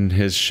beaten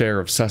his share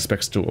of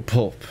suspects to a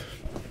pulp.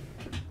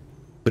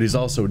 But he's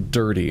also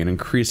dirty and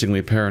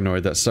increasingly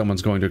paranoid that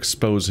someone's going to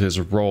expose his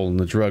role in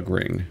the drug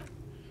ring.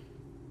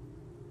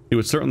 He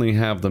would certainly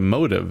have the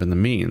motive and the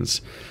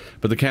means,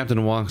 but the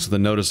captain walks with a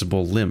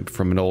noticeable limp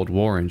from an old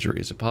war injury.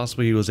 Is it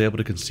possible he was able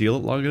to conceal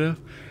it long enough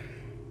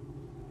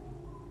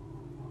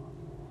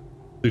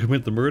to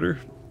commit the murder?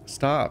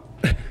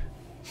 Stop.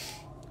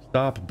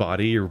 Stop,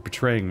 body. You're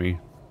betraying me.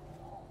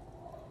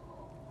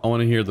 I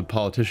want to hear the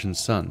politician's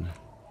son.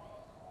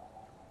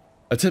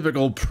 A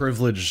typical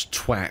privileged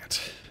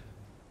twat.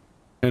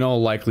 In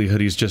all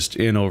likelihood, he's just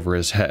in over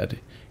his head.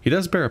 He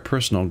does bear a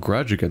personal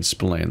grudge against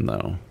Spillane,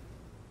 though.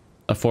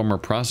 A former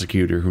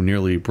prosecutor who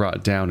nearly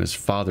brought down his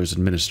father's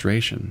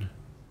administration.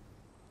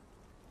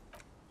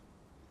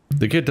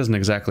 The kid doesn't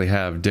exactly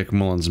have Dick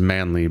Mullen's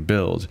manly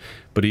build,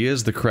 but he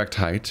is the correct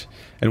height,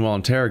 and while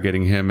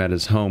interrogating him at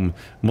his home,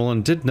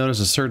 Mullen did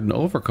notice a certain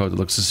overcoat that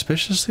looked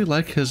suspiciously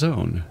like his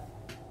own.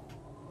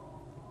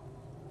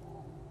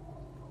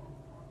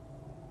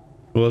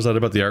 What was that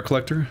about the art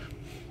collector?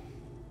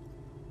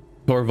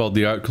 Torvald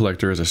the art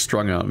collector is a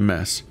strung-out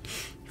mess.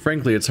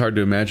 Frankly, it's hard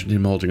to imagine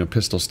him holding a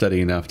pistol steady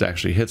enough to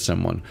actually hit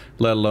someone,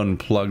 let alone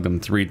plug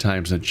them 3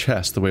 times in the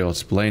chest the way old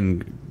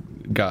Spillane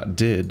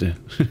did.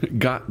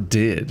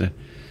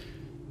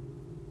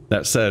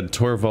 That said,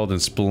 Torvald and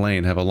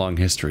Spillane have a long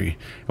history,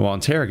 and while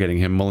interrogating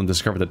him, Mullen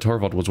discovered that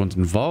Torvald was once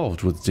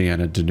involved with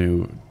Diana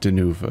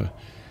Deneuve.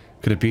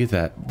 Could it be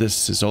that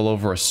this is all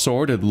over a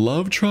sordid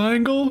love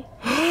triangle?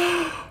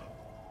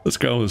 Let's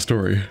go with the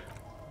story.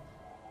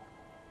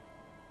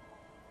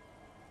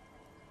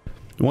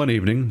 One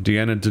evening,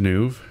 Diana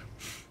Deneuve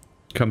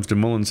comes to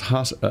Mullen's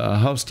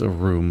hostel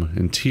room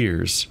in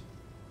tears.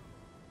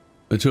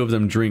 The two of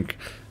them drink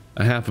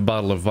a half a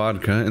bottle of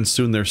vodka, and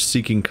soon they're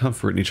seeking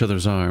comfort in each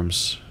other's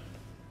arms.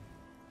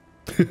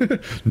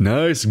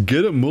 Nice,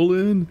 get it,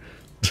 Mullen.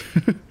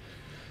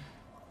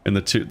 And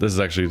the two, this is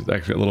actually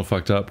a little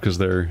fucked up because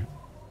they're,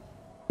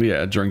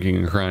 yeah, drinking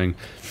and crying.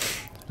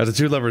 As the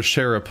two lovers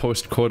share a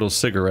post-coital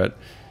cigarette,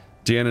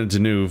 Diana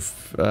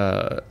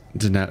Deneuve,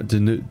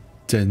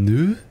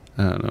 Deneuve?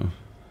 I don't know.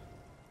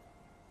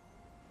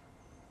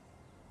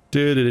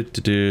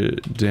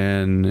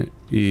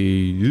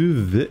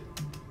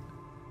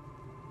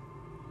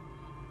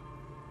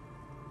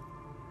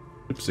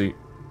 Oopsie.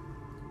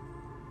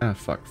 Ah,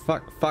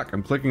 fuck.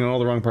 I'm clicking on all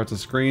the wrong parts of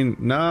the screen.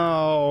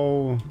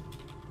 No!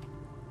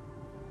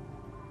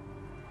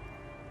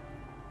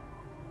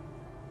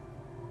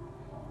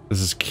 This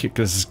is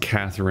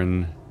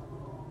Catherine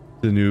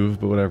Deneuve,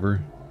 but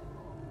whatever.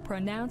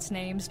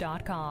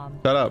 Pronouncenames.com.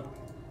 Shut up.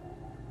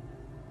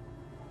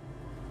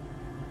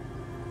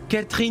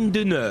 Catherine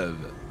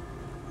Deneuve.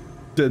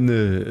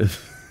 Deneuve.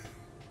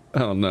 I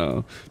don't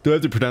know. Do I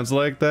have to pronounce it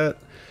like that?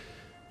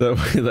 That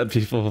way that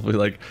people will be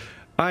like,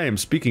 I am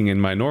speaking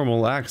in my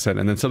normal accent,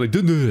 and then suddenly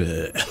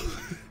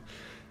Deneuve.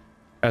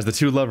 As the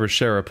two lovers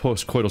share a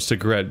post-coital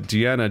cigarette,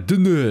 Diana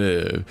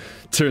Deneuve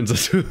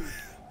turns to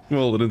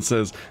Mullen and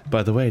says,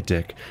 by the way,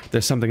 Dick,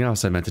 there's something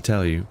else I meant to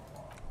tell you.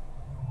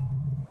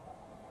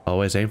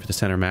 Always aim for the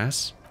center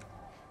mass?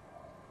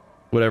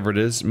 Whatever it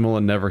is,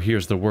 Mullen never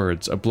hears the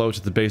words. A blow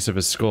to the base of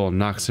his skull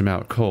knocks him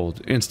out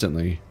cold,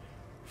 instantly.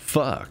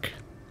 Fuck.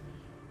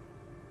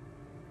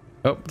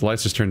 Oh, the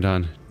lights just turned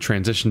on.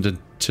 Transition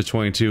to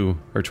 22,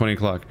 or 20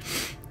 o'clock.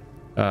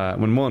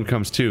 When Mullen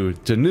comes to,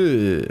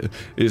 Deneuve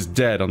is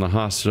dead on the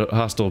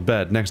hostel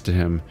bed next to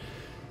him.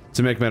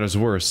 To make matters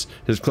worse,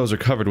 his clothes are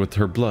covered with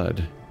her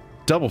blood.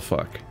 Double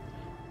fuck.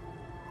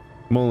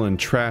 Mullen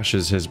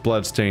trashes his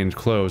blood-stained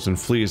clothes and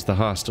flees the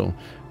hostel,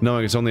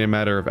 knowing it's only a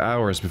matter of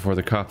hours before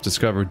the cops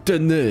discover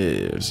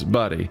Deneuve's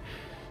body,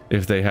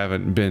 if they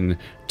haven't been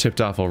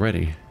tipped off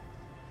already.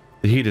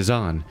 The heat is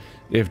on.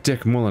 If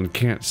Dick Mullen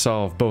can't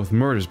solve both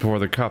murders before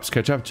the cops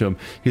catch up to him,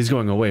 he's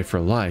going away for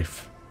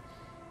life.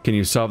 Can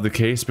you solve the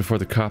case before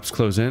the cops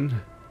close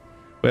in?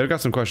 Wait, I've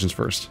got some questions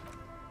first.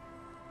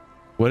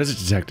 What is it,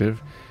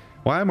 detective?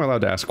 Why am I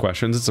allowed to ask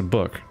questions? It's a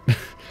book.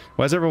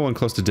 Why does everyone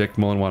close to Dick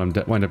Mullen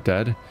wind up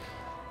dead?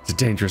 It's a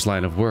dangerous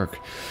line of work.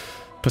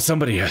 But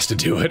somebody has to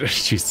do it.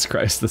 Jesus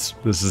Christ, this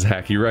is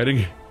hacky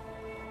writing.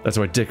 That's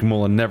why Dick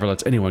Mullen never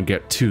lets anyone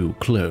get too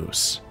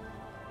close.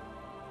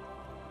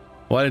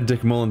 Why did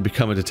Dick Mullen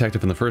become a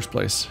detective in the first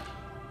place?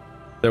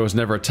 There was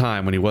never a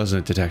time when he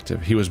wasn't a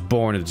detective. He was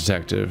born a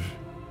detective.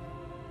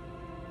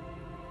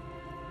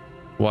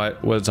 Why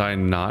was I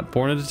not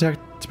born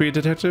to be a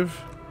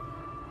detective?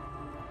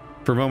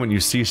 For a moment you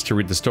cease to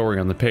read the story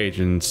on the page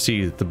and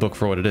see the book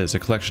for what it is, a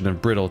collection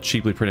of brittle,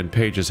 cheaply printed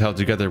pages held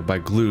together by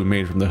glue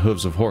made from the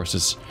hooves of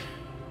horses.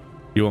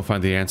 You won't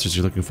find the answers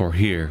you're looking for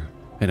here,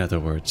 in other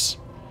words.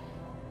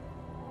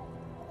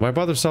 Why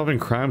bother solving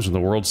crimes when the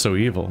world's so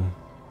evil?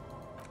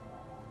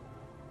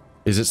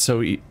 Is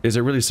it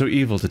really so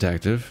evil,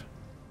 detective?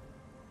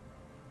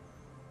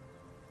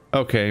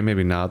 Okay,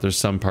 maybe not. There's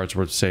some parts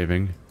worth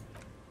saving.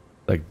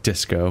 Like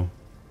disco.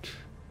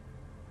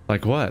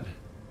 Like what?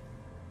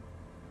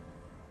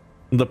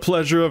 The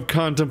pleasure of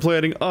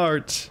contemplating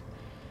art.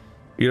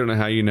 You don't know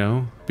how you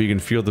know, but you can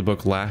feel the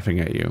book laughing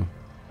at you.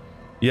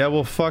 Yeah,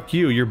 well, fuck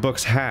you. Your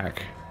book's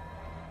hack.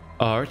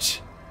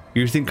 Art?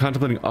 You think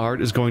contemplating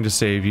art is going to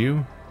save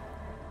you?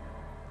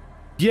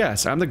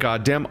 Yes, I'm the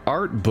goddamn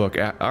art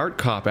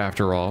cop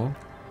after all.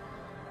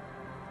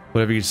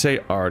 Whatever you say,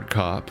 art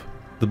cop.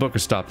 The book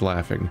has stopped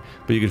laughing,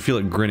 but you can feel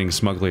it grinning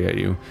smugly at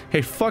you.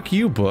 Hey, fuck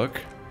you,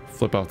 book.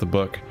 Flip off the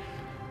book.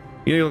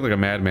 You know you look like a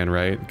madman,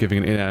 right? Giving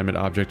an inanimate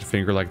object a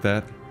finger like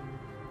that?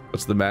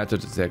 What's the matter,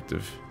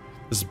 detective?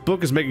 This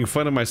book is making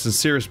fun of my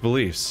sincerest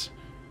beliefs.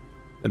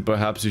 And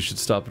perhaps you should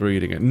stop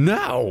reading it.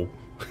 No!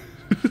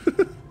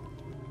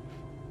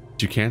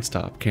 You can't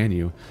stop, can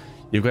you?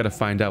 You've got to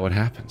find out what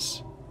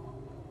happens.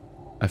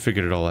 I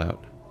figured it all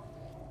out.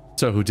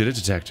 So, who did it,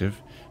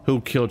 detective? Who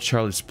killed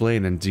Charlie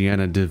Splain and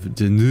Deanna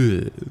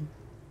Deneuve?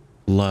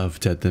 Love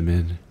dead them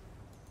in.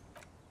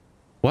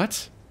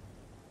 What?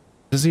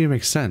 Doesn't even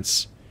make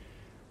sense.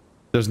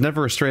 There's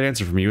never a straight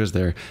answer from you, is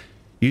there?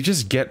 You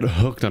just get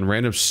hooked on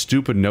random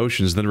stupid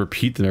notions, then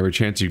repeat them every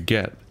chance you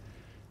get.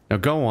 Now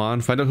go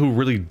on, find out who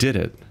really did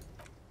it.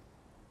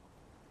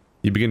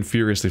 You begin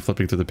furiously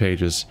flipping through the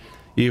pages.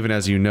 Even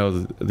as you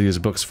know these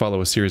books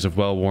follow a series of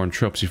well-worn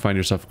tropes, you find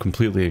yourself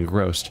completely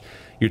engrossed.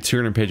 You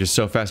turn pages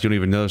so fast you don't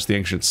even notice the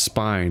ancient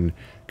spine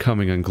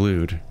coming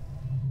unglued.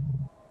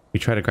 You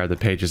try to grab the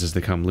pages as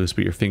they come loose,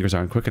 but your fingers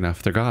aren't quick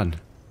enough. They're gone.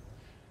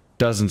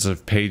 Dozens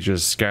of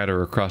pages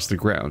scatter across the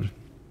ground.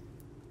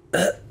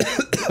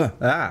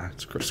 Ah,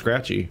 it's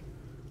scratchy.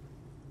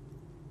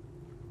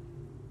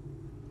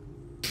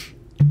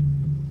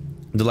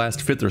 The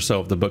last fifth or so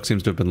of the book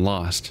seems to have been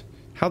lost.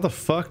 How the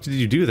fuck did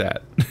you do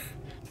that?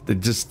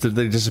 Did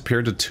they disappear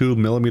into 2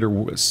 millimeter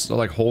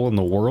like hole in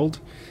the world?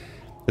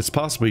 It's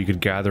possible you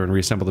could gather and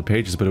reassemble the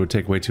pages, but it would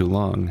take way too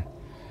long.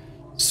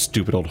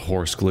 Stupid old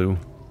horse glue.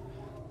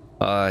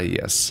 Ah,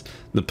 yes.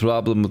 The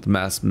problem with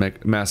mass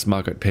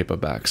market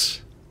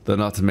paperbacks. They're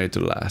not made to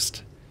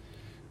last.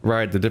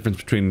 Right, the difference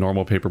between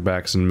normal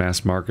paperbacks and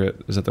mass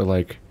market is that they're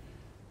like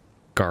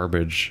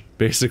garbage,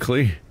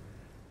 basically.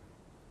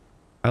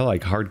 I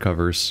like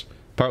hardcovers.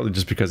 Partly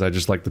just because I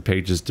just like the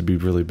pages to be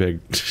really big.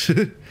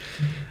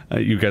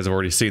 You guys have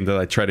already seen that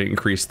I try to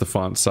increase the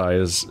font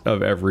size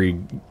of every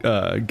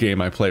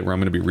game I play where I'm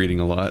going to be reading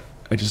a lot.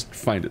 I just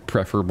find it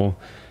preferable.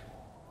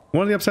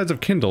 One of the upsides of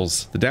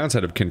Kindles, the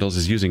downside of Kindles,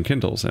 is using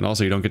Kindles, and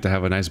also you don't get to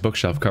have a nice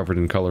bookshelf covered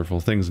in colorful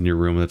things in your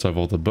room that's of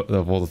all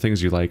the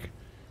things you like.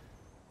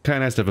 Kind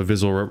of nice to have a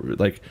visual,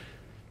 like,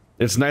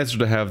 it's nicer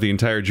to have the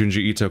entire Junji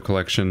Ito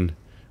collection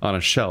on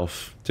a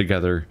shelf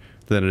together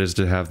than it is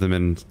to have them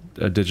in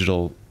a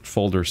digital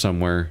folder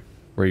somewhere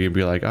where you'd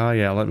be like, oh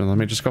yeah, let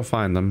me just go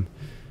find them.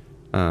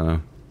 I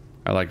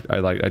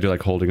do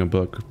like holding a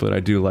book, but I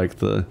do like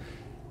the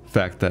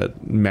fact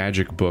that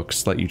Magic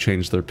books let you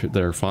change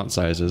their font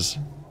sizes.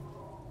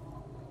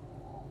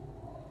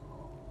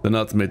 They're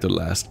not made to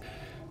last.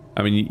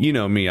 I mean, you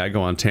know me, I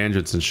go on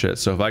tangents and shit,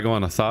 so if I go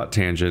on a thought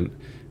tangent,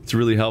 it's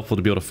really helpful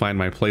to be able to find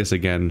my place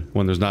again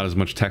when there's not as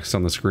much text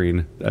on the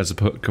screen as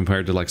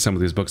compared to like some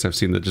of these books I've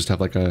seen that just have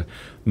like a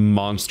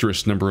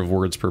monstrous number of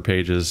words per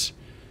pages.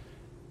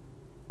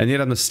 And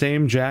yet I'm the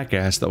same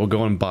jackass that will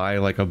go and buy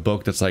like a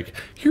book that's like,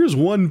 here's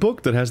one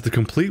book that has the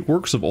complete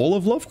works of all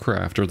of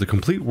Lovecraft or the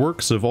complete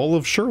works of all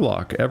of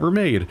Sherlock ever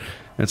made. And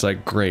it's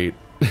like, great.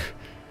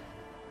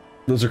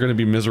 Those are going to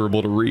be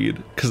miserable to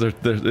read because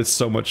it's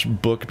so much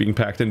book being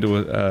packed into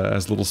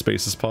as little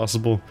space as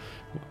possible.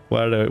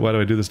 Why do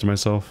I do this to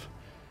myself?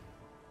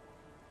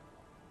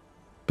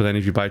 But then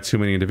if you buy too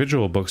many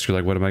individual books, you're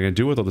like, what am I going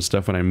to do with all this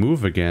stuff when I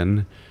move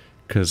again?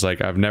 Because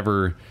like I've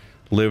never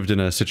lived in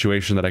a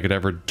situation that I could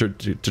ever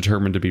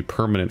determine to be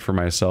permanent for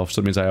myself.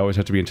 So it means I always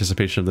have to be in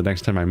anticipation of the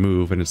next time I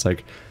move, and it's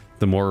like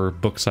the more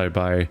books I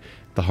buy,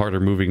 the harder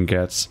moving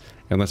gets,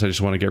 unless I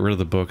just want to get rid of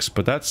the books,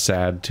 but that's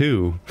sad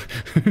too.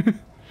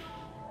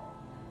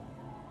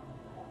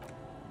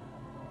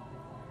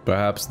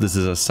 Perhaps this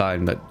is a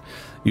sign that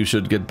you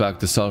should get back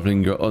to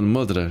solving your own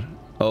murder.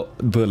 Oh,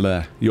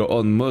 your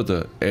own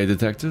murder, eh,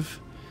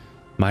 detective?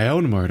 My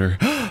own murder?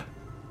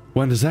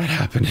 When does that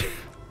happen?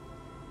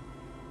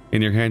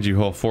 In your hand you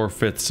hold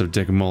 4/5 of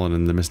Dick Mullen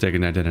and the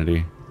mistaken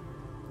identity.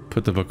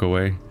 Put the book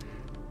away.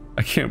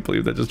 I can't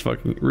believe that just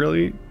fucking...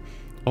 Really?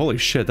 Holy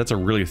shit, that's a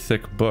really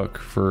thick book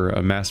for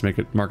a mass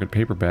market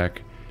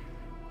paperback.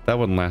 That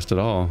wouldn't last at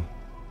all.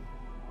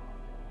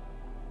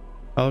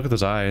 Oh, look at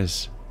those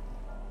eyes.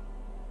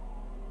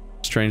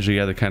 Strangely,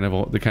 yeah, they kind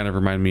of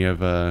remind me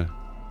of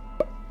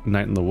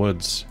Night in the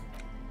Woods.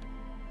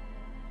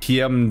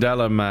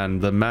 Heimdall man,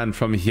 the man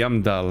from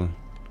Heimdall.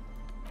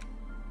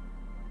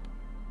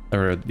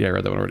 Yeah, I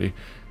read that one already.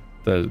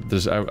 I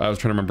was trying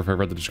to remember if I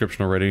read the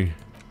description already.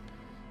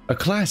 A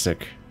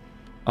classic.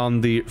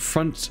 On the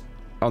frontispiece,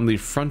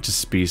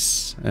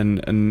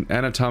 an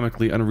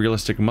anatomically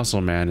unrealistic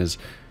muscle man is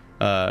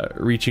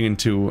reaching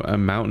into a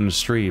mountain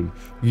stream,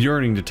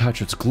 yearning to touch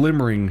his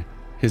glimmering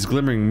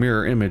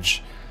mirror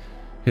image.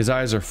 His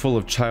eyes are full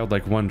of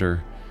childlike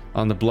wonder.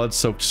 On the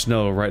blood-soaked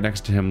snow right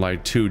next to him lie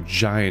 2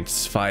 giant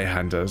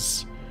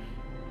Zweihander.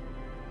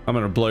 I'm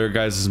gonna blow your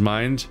guys'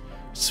 mind.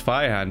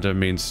 Zweihander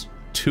means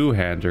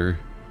two-hander.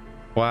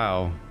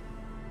 Wow.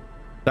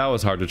 That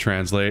was hard to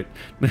translate.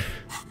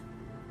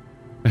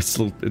 It's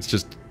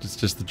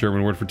just the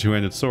German word for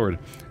two-handed sword.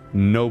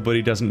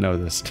 Nobody doesn't know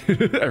this.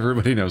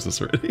 Everybody knows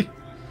this already.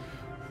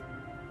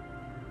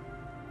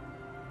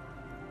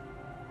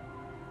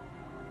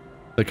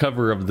 The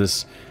cover of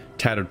this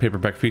tattered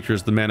paperback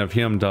features the man of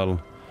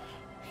Heimdall,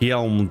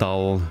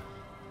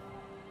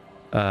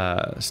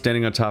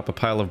 standing on top of a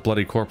pile of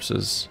bloody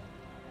corpses.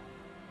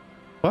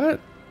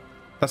 What?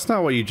 That's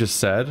not what you just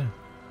said.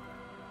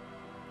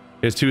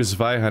 His 2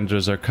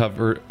 Zweihanders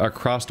are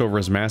crossed over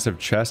his massive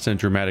chest in a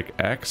dramatic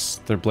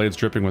X, their blades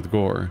dripping with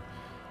gore.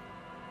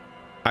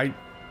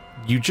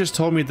 You just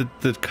told me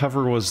that the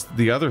cover was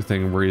the other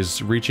thing, where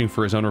he's reaching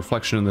for his own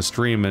reflection in the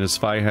stream and his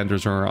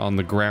Zweihanders are on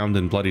the ground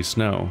in bloody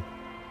snow.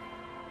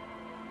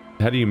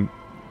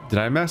 Did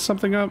I mess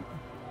something up?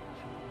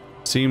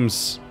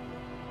 Seems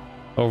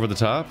over the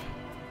top.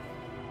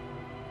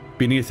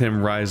 Beneath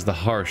him rise the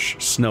harsh,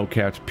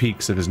 snow-capped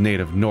peaks of his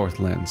native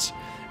Northlands.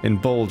 In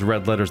bold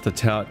red letters, the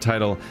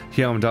title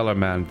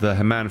Heimdallarman,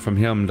 the man from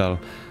Heimdall,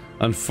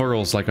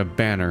 unfurls like a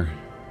banner.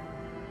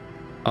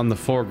 On the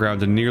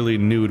foreground, a nearly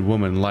nude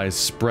woman lies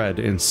spread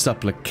in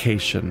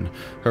supplication,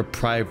 her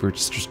private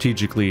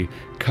strategically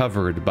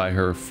covered by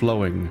her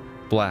flowing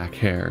black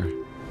hair.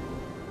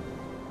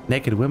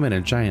 Naked women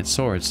and giant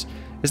swords.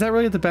 Is that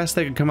really the best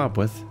they could come up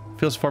with?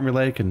 Feels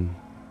formulaic and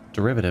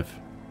derivative.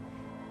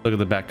 Look at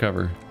the back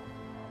cover.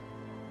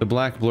 The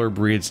black blurb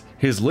reads,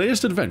 "His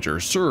latest adventure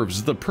serves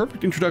as the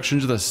perfect introduction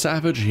to the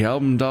savage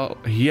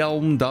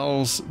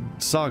Heimdall's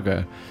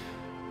saga.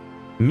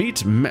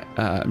 Meet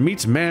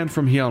man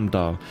from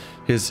Heimdall,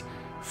 his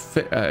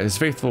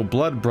faithful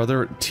blood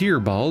brother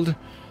Tierbald,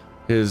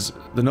 the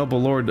noble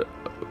lord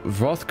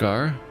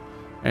Hrothgar,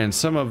 and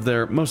some of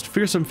their most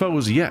fearsome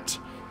foes yet.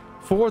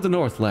 For the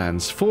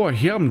Northlands, for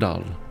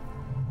Heimdall."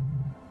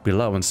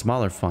 Below, in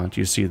smaller font,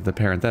 you see the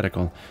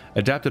parenthetical.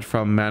 Adapted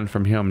from Man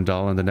from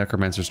Heimdall and the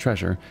Necromancer's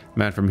Treasure,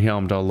 Man from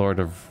Heimdall, Lord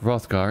of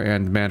Hrothgar,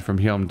 and Man from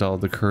Heimdall,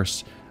 The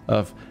Curse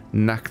of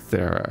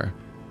Nachtharer.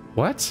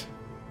 What?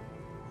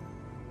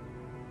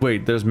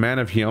 Wait, there's Man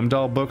of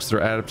Heimdall books that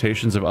are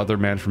adaptations of other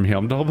Man from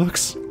Heimdall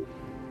books?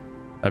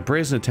 A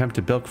brazen attempt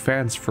to bilk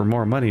fans for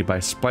more money by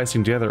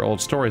splicing together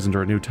old stories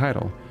into a new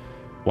title.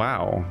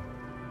 Wow.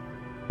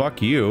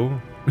 Fuck you.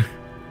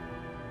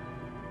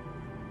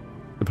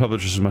 The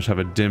publishers must have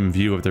a dim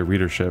view of their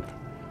readership.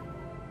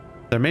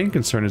 Their main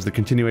concern is the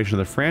continuation of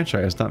the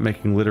franchise, not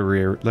making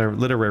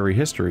literary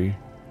history.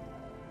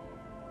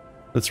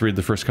 Let's read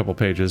the first couple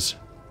pages.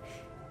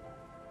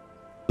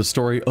 The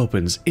story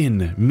opens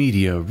in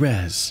media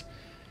res.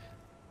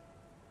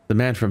 The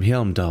man from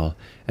Heimdall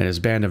and his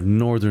band of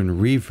northern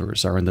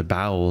reavers are in the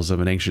bowels of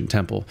an ancient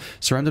temple,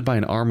 surrounded by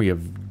an army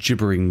of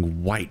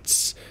gibbering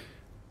wights,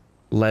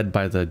 led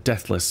by the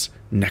deathless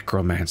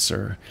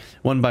necromancer.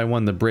 One by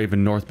one, the brave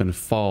Northmen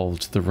fall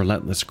to the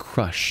relentless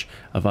crush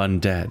of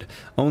undead,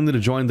 only to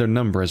join their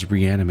number as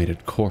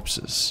reanimated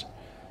corpses.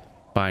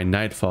 By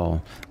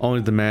nightfall,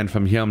 only the man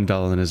from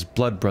Heimdall and his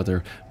blood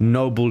brother,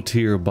 noble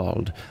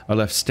Tierbald, are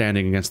left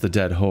standing against the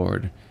dead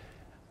horde.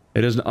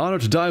 "It is an honor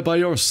to die by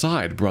your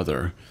side,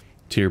 brother,"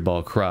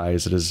 Tierbald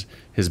cries as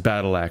his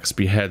battle axe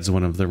beheads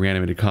one of the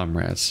reanimated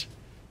comrades.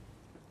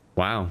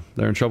 Wow,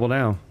 they're in trouble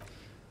now.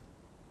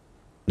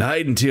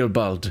 "Nein,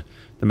 Tierbald,"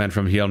 the man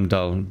from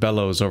Heimdall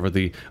bellows over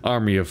the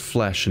army of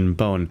flesh and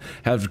bone.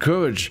 "Have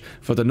courage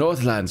for the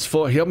Northlands,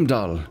 for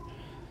Heimdall."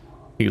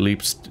 He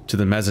leaps to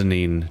the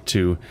mezzanine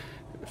to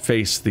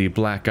face the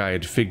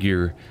black-eyed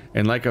figure,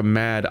 and like a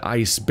mad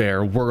ice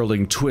bear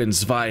whirling twin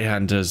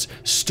Zweihanders,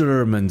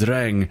 Sturm and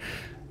Drang,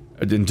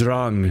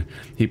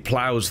 he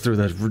plows through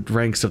the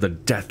ranks of the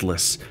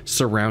deathless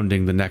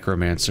surrounding the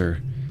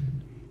necromancer.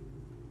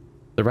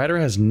 The rider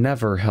has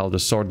never held a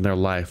sword in their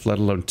life, let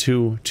alone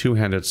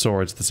two-handed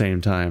swords at the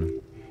same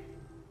time.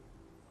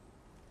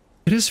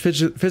 It is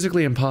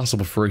physically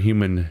impossible for a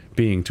human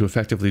being to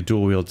effectively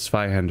dual-wield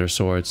Zweihander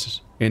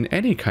swords in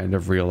any kind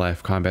of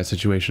real-life combat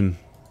situation.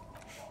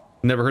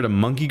 Never heard of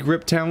monkey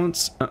grip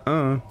talents?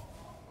 And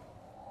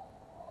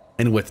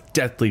with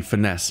deathly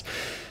finesse,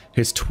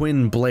 his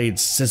twin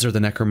blades scissor the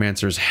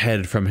necromancer's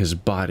head from his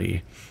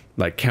body,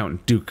 like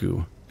Count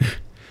Dooku.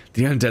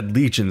 The undead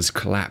legions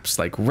collapse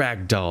like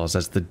rag dolls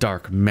as the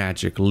dark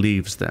magic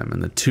leaves them,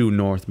 and the two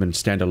Northmen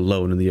stand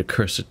alone in the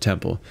accursed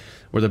temple,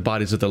 where the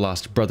bodies of their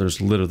lost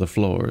brothers litter the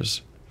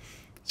floors.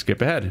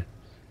 Skip ahead.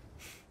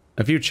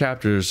 A few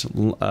chapters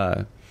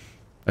later,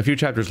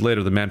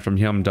 the man from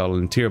Helmdall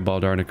and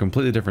Tierbald are in a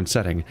completely different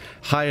setting,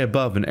 high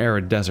above an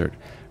arid desert,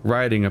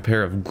 riding a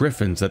pair of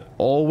griffins that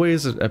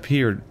always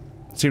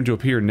seem to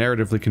appear in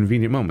narratively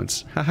convenient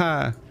moments.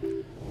 Haha.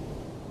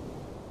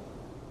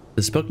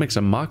 This book makes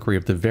a mockery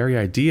of the very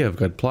idea of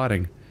good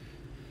plotting.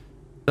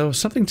 Though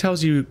something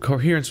tells you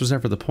coherence was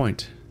never the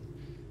point.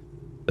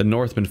 The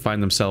Northmen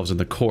find themselves in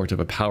the court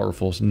of a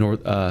powerful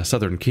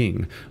southern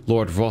king,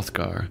 Lord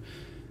Hrothgar.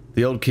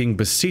 The old king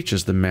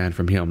beseeches the man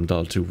from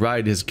Helmdall to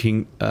rid his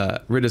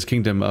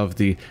kingdom of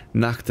the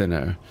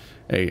Nachtener,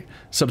 a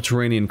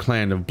subterranean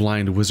clan of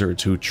blind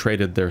wizards who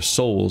traded their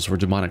souls for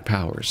demonic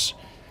powers.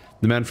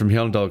 The man from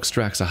Helmdall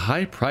extracts a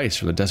high price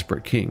from the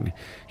desperate king.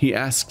 He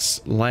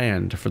asks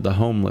land for the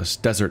homeless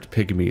desert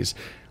pygmies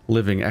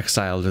living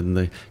exiled in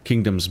the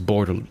kingdom's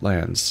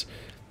borderlands.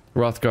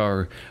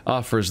 Hrothgar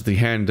offers the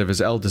hand of his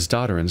eldest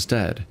daughter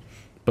instead,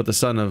 but the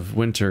son of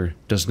winter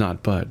does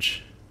not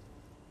budge.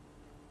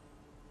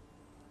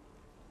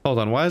 Hold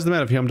on, why is the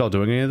man of Helmdall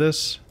doing any of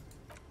this?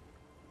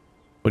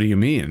 What do you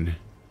mean?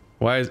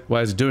 Why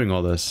is he doing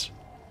all this?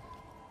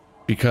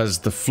 Because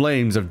the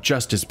flames of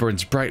justice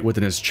burns bright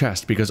within his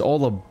chest, because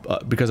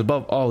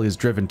above all he is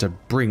driven to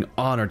bring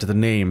honor to the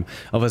name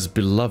of his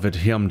beloved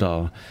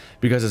Helmdall,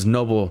 because his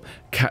noble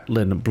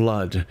Catlin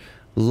blood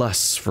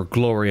lusts for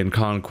glory and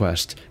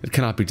conquest. It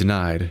cannot be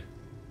denied.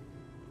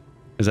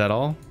 Is that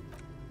all?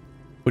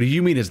 What do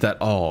you mean, is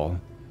that all?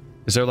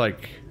 Is there,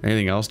 like,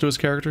 anything else to his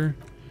character?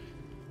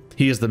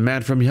 He is the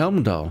man from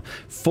Helmdall,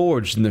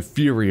 forged in the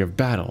fury of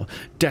battle.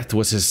 Death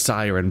was his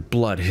sire and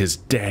blood his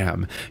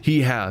dam.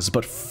 He has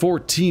but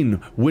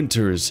 14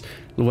 winters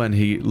when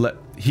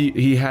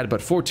he had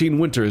but 14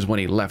 winters when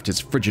he left his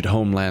frigid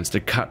homelands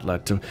to Katla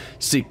to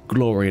seek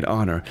glory and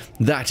honor.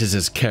 That is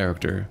his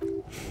character.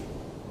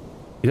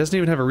 He doesn't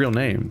even have a real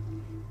name.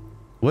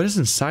 What is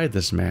inside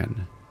this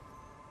man?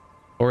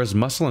 Or is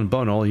muscle and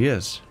bone all he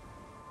is?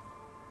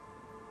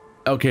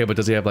 Okay, but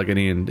does he have like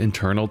any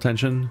internal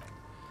tension?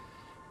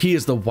 He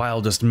is the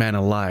wildest man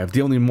alive,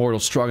 the only mortal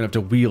strong enough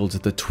to wield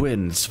the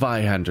twin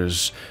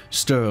Zweihanders,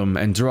 Sturm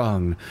and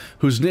Drang,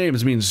 whose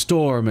names mean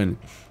storm and...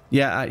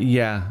 Yeah,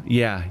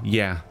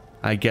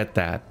 I get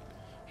that.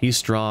 He's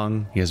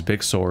strong, he has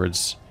big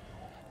swords.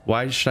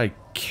 Why should I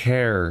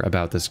care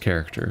about this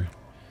character?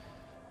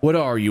 What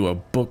are you, a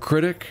book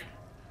critic?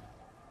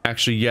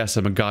 Actually, yes,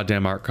 I'm a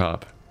goddamn art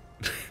cop.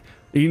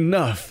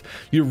 Enough!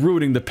 You're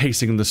ruining the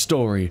pacing of the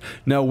story.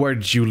 Now where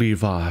did you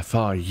leave off?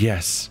 Ah,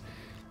 yes.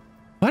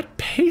 What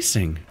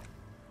pacing?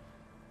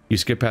 You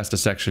skip past a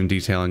section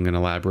detailing an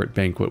elaborate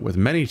banquet with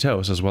many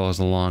toasts, as well as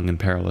a long and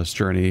perilous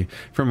journey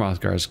from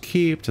Hrothgar's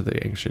keep to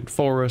the ancient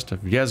forest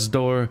of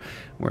Yezdor,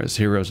 where his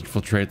heroes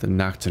infiltrate the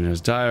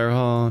Nachtener's dire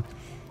hall.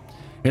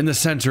 In the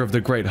center of the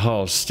great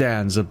hall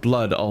stands a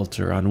blood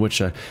altar on which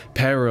a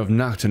pair of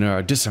Nachtener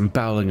are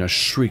disemboweling a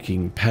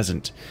shrieking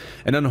peasant,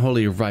 an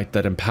unholy rite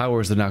that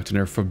empowers the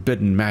Nachtener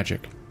forbidden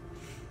magic.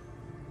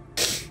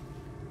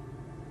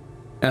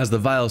 As the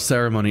vile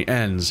ceremony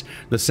ends,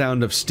 the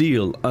sound of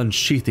steel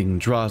unsheathing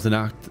draws the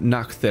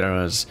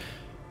Nachtener's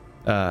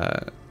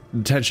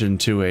attention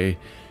to a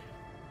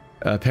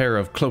pair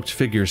of cloaked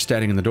figures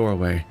standing in the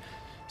doorway.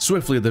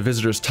 Swiftly, the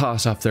visitors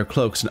toss off their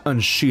cloaks and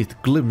unsheath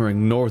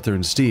glimmering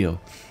northern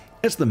steel.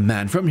 It's the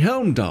man from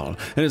Helmdall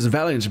and his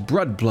valiant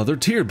blood-brother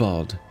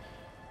Tierbald.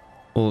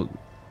 Well,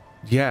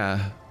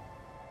 yeah.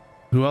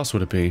 Who else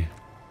would it be?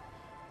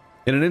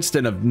 In an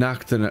instant, the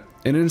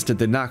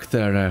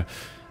Nachtener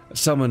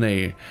summon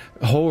a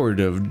horde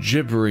of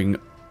gibbering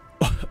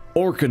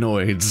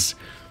orcanoids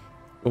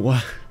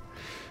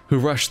who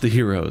rush the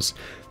heroes.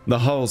 The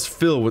halls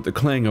fill with the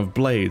clang of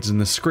blades and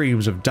the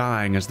screams of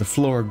dying as the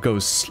floor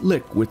goes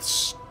slick with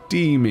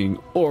steaming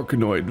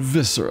orcanoid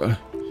viscera.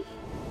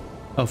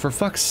 Oh, for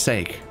fuck's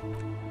sake.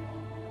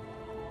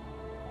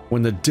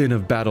 When the din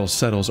of battle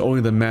settles, only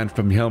the man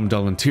from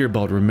Helmdall and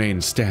Tierbald remain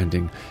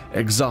standing,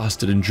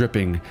 exhausted and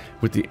dripping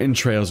with the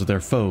entrails of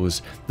their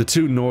foes. The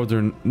two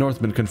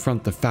Northmen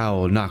confront the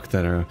foul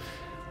Nachtener.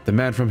 The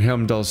man from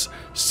Helmdall's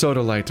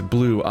sodalite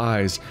blue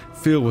eyes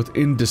fill with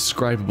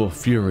indescribable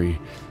fury.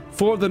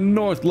 For the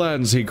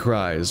Northlands, he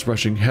cries,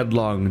 rushing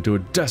headlong into a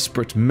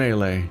desperate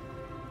melee.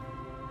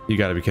 You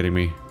gotta be kidding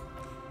me.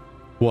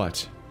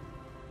 What?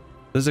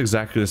 This is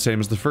exactly the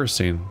same as the first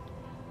scene.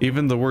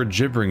 Even the word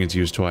gibbering is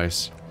used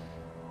twice.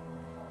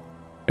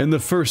 In the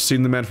first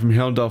scene, the man from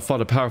Heimdall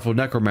fought a powerful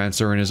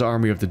necromancer and his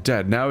army of the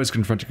dead. Now he's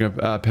confronting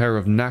a pair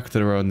of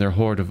Nacthera and their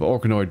horde of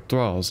orcanoid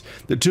thralls.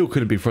 The two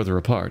couldn't be further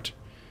apart.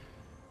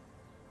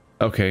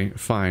 Okay,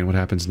 fine. What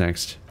happens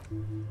next?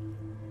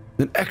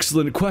 An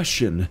excellent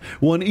question.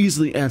 One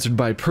easily answered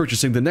by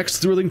purchasing the next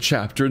thrilling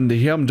chapter in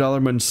the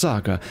Heimdallarman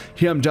saga,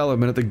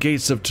 Heimdallarman at the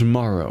Gates of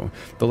Tomorrow.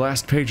 The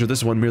last page of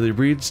this one merely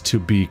reads, "To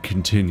be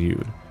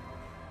continued."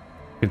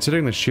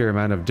 Considering the sheer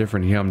amount of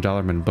different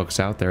Heimdallarman books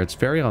out there, it's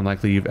very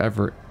unlikely you're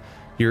ever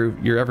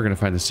going to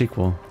find the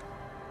sequel.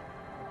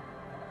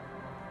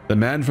 The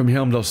man from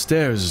Heimdall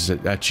stares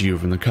at you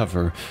from the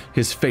cover,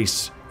 his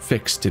face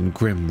fixed in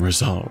grim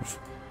resolve.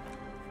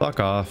 Fuck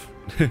off.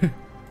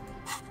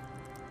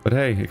 But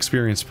hey,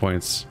 experience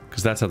points,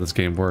 because that's how this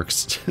game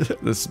works.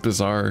 This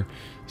bizarre,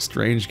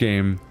 strange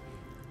game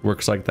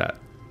works like that.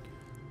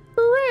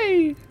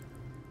 Hooray!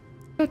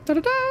 Da, da, da,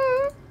 da.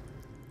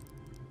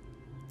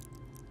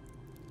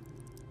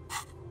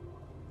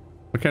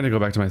 Why can't I go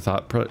back to my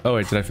thought? Oh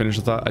wait, did I finish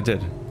the thought? I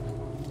did.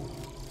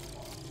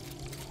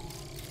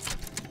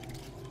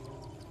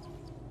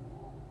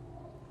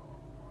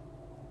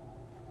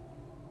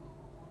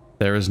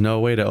 There is no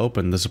way to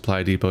open the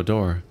supply depot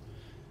door.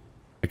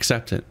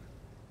 Accept it.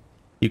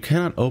 You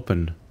cannot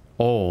open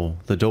all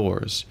the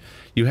doors.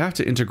 You have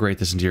to integrate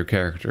this into your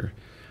character.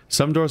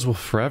 Some doors will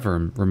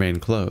forever remain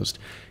closed,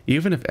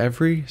 even if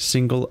every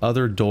single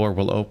other door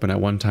will open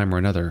at one time or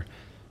another.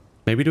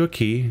 Maybe to a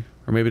key,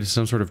 or maybe to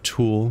some sort of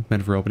tool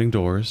meant for opening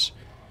doors.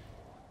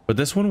 But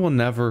this one will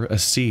never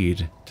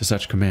accede to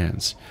such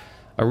commands.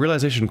 A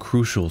realization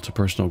crucial to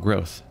personal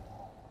growth.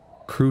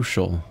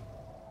 Crucial.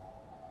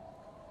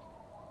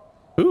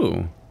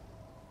 Ooh.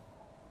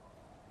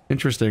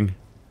 Interesting.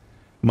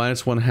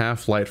 -1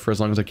 half-light for as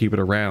long as I keep it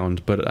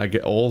around, but I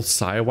get all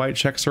side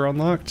checks are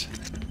unlocked?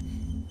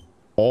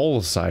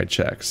 All side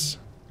checks.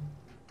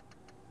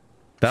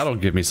 That'll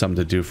give me something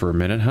to do for a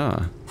minute,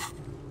 huh?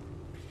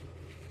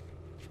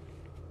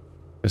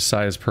 This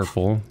side is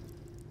purple.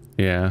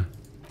 Yeah.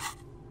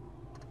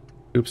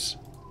 Oops.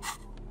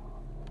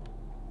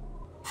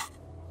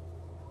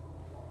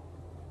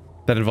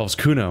 That involves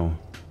Kuno.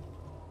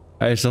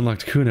 I just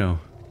unlocked Kuno.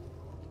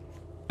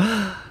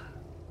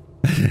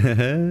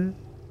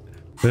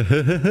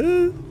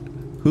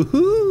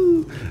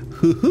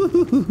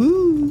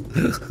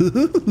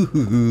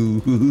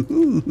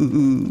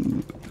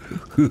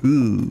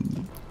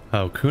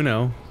 Oh,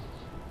 Kuno.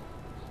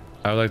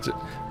 I would like to...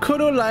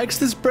 Kuno likes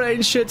this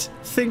brain shit,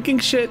 thinking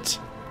shit.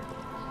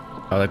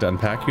 I would like to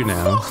unpack you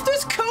now. Fuck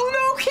this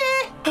Kuno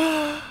kid!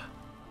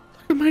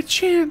 Look at my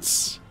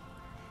chance.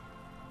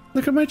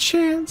 Look at my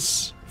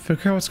chance.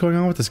 Figure out what's going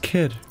on with this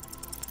kid.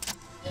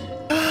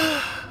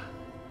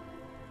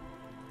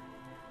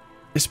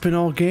 It's been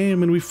all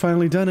game and we've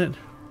finally done it.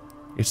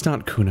 It's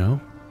not Kuno.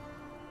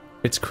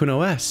 It's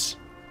Kuno S.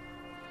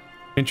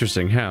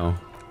 Interesting, how?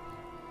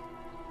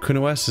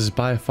 Kuno S is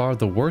by far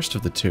the worst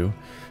of the two.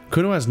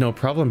 Kuno has no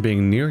problem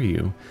being near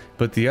you,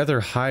 but the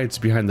other hides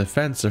behind the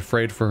fence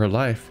afraid for her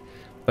life,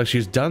 like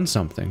she's done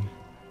something.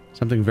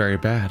 Something very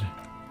bad.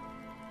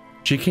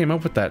 She came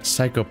up with that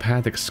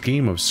psychopathic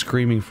scheme of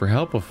screaming for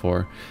help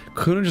before.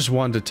 Kuno just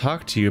wanted to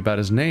talk to you about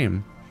his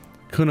name.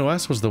 Kuno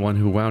S was the one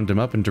who wound him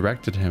up and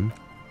directed him.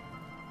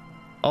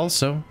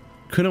 Also,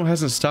 Kuno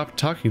hasn't stopped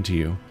talking to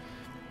you.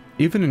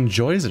 Even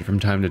enjoys it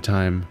from time to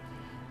time.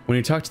 When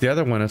you talk to the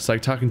other one, it's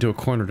like talking to a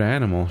cornered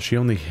animal. She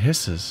only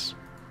hisses.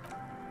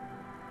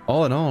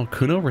 All in all,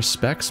 Kuno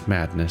respects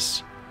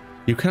madness.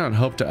 You cannot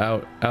hope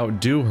to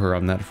outdo her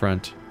on that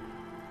front.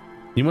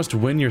 You must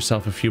win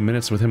yourself a few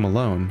minutes with him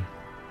alone.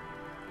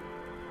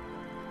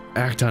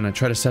 Act on it,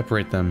 try to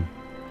separate them.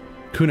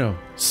 Kuno,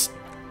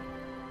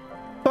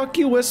 fuck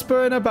you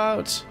whispering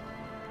about?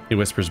 He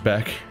whispers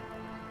back.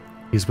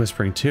 He's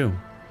whispering too.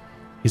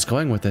 He's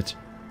going with it.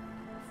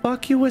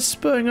 Fuck you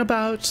whispering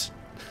about?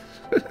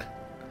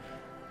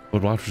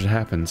 But watch what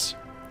happens.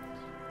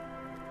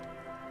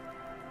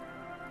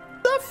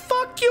 The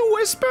fuck you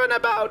whispering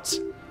about?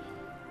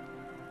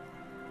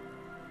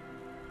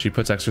 She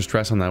puts extra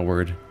stress on that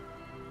word,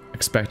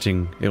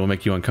 expecting it will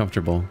make you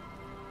uncomfortable.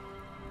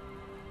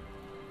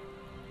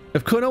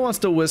 If Kuno wants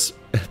to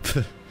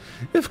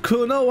if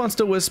Kuno wants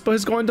to whisper,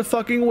 he's going to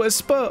fucking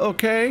whisper,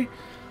 okay?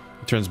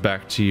 He turns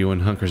back to you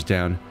and hunkers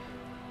down.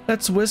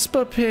 Let's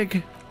whisper,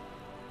 pig.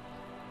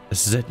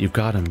 This is it, you've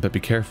got him, but be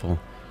careful.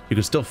 You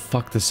can still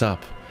fuck this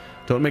up.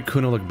 Don't make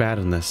Kuno look bad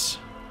in this.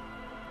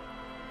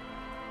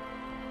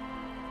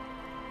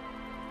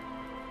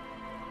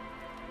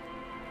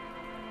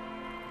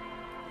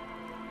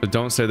 But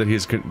don't say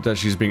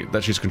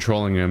that she's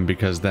controlling him,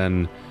 because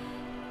then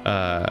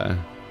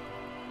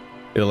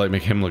it'll like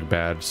make him look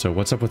bad. So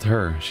what's up with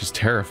her? She's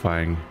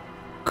terrifying.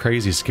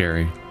 Crazy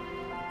scary.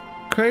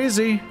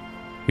 Crazy,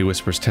 he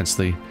whispers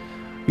tensely.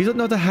 You don't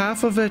know the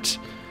half of it.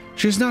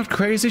 She's not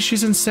crazy,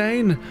 she's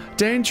insane.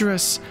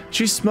 Dangerous.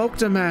 She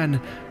smoked a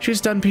man. She's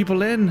done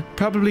people in.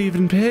 Probably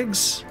even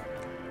pigs.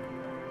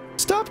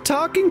 Stop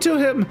talking to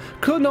him!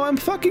 Kuno, I'm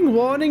fucking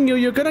warning you,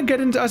 you're gonna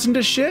get us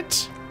into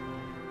shit!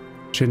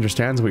 She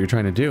understands what you're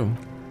trying to do.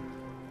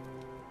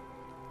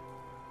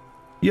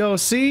 Yo,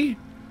 see?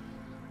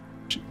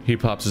 He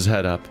pops his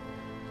head up.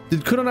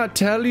 Did Kuno not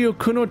tell you?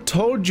 Kuno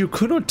told you.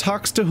 Kuno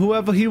talks to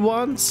whoever he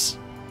wants.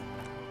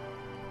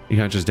 He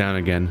hunches down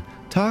again.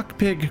 Talk,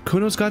 pig.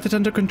 Kuno's got it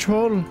under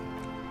control.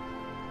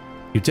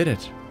 You did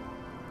it.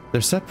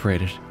 They're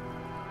separated.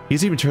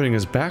 He's even turning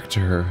his back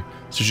to her,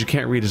 so she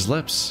can't read his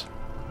lips.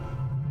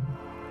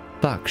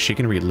 Fuck, she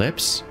can read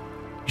lips?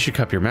 You should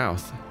cup your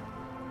mouth.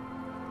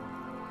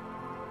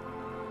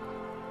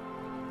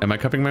 Am I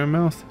cupping my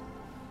mouth?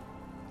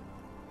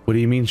 What do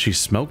you mean she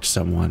smoked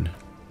someone?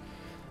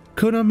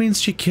 Kuno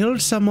means she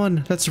killed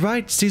someone. That's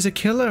right, she's a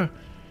killer.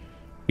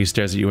 He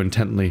stares at you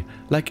intently,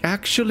 like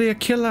actually a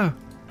killer.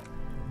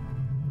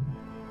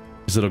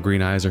 His little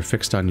green eyes are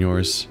fixed on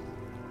yours.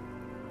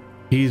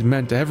 He's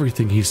meant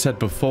everything he said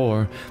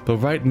before, but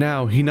right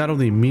now he not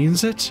only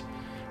means it,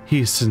 he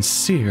is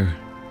sincere.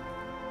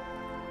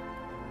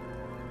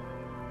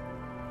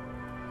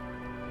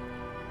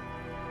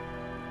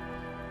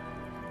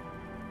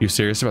 You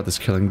serious about this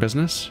killing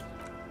business?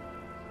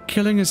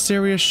 Killing is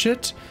serious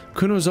shit.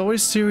 Kuno's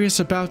always serious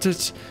about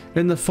it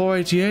in the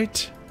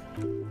 488.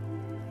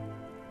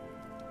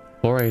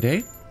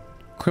 488?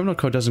 Criminal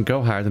code doesn't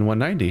go higher than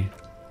 190.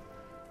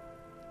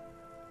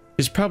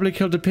 She's probably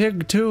killed a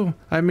pig too.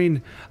 I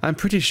mean, I'm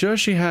pretty sure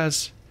she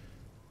has.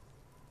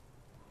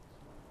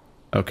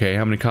 Okay,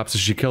 how many cops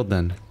has she killed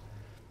then?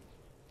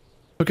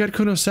 Forget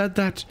Kuno said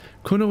that.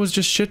 Kuno was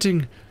just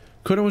shitting.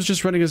 Kuno was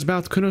just running his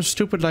mouth. Kuno's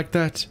stupid like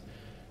that.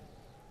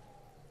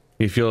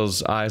 He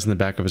feels eyes in the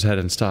back of his head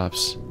and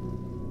stops.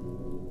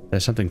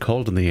 There's something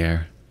cold in the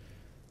air.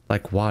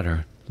 Like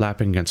water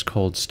lapping against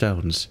cold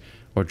stones,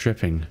 or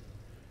dripping.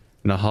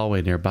 In a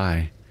hallway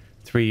nearby,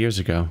 3 years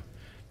ago,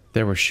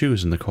 there were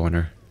shoes in the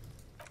corner.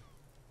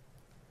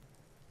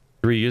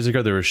 3 years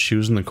ago there were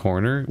shoes in the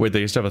corner? Wait, they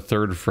used to have a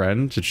third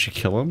friend? Did she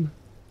kill him?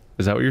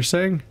 Is that what you're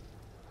saying?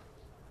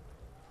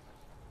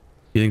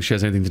 You think she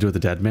has anything to do with the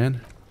dead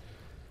man?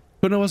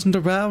 Kuno wasn't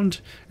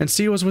around, and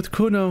C was with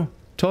Kuno.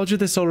 Told you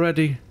this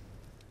already.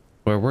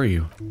 Where were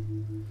you?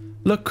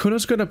 Look,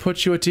 Kuno's gonna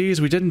put you at ease.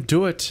 We didn't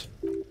do it.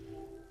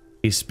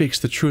 He speaks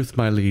the truth,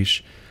 my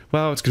liege.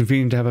 Wow, it's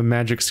convenient to have a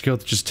magic skill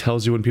that just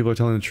tells you when people are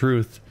telling the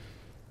truth.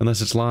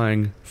 Unless it's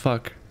lying.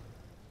 Fuck.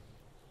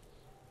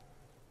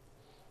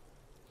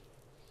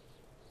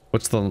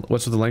 What's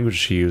with the language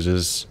she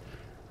uses?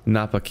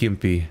 Napa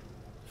Kimpi.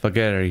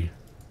 Fageri.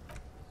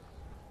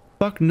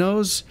 Fuck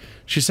knows.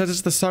 She says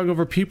it's the song of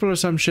her people or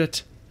some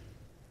shit.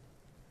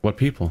 What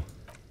people?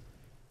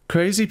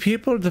 Crazy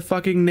people? The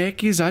fucking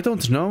Nakis? I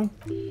don't know.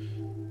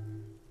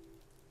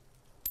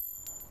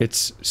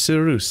 It's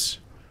Surus.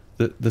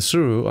 The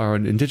Suru are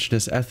an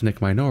indigenous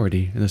ethnic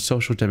minority in the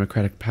social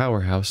democratic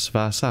powerhouse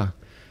Vasa,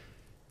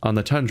 on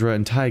the tundra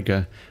and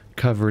taiga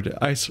covered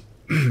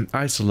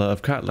isla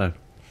of Katla.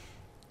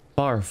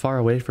 Far, far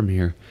away from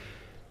here.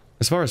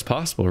 As far as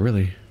possible,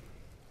 really.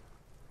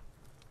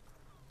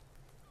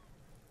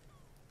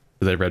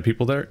 Are they red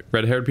people there?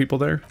 Red-haired people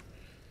there?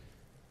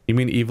 You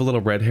mean evil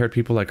little red-haired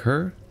people like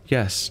her?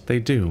 Yes, they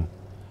do.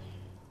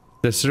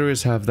 The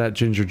Surus have that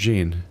ginger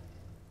gene.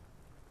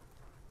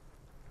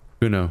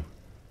 Kuno,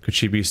 could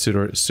she be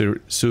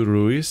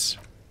Suruis?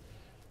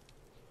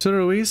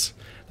 Suruis?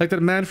 Like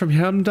that man from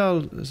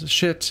Helmdall?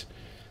 Shit.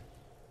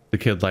 The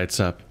kid lights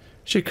up.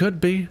 She could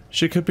be.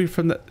 She could be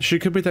from that. She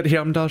could be that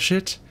Helmdall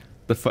shit.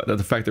 The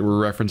fact that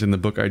we're referencing the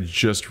book I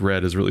just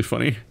read is really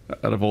funny.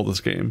 Out of all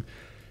this game,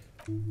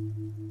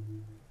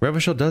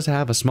 Revachel does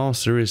have a small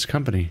Surus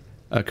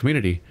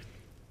community.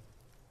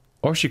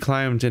 Or she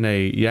climbed in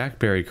a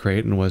yakberry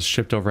crate and was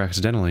shipped over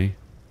accidentally.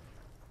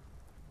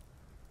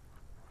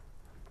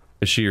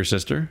 Is she your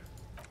sister?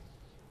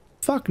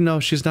 Fuck no,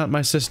 she's not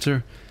my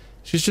sister.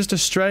 She's just a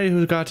stray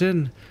who got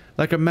in.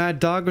 Like a mad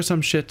dog or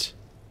some shit.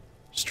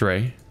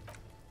 Stray?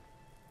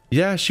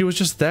 Yeah, she was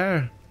just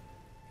there.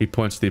 He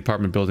points to the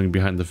apartment building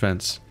behind the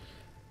fence.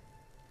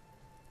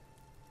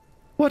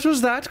 What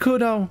was that,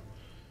 Kuno?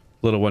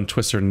 Little one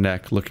twists her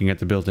neck, looking at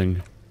the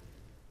building.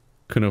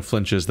 Kuno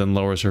flinches, then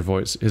lowers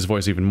his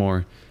voice even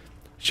more.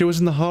 She was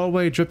in the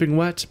hallway, dripping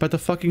wet, by the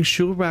fucking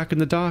shoe rack in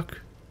the dock.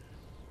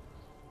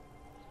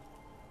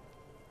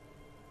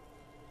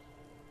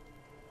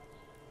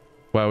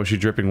 Why was she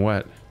dripping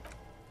wet?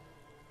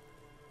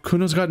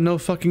 Kuno's got no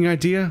fucking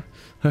idea.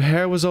 Her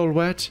hair was all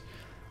wet.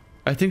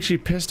 I think she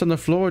pissed on the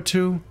floor,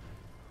 too.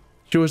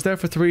 She was there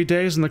for 3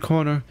 days in the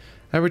corner,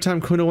 every time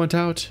Kuno went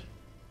out.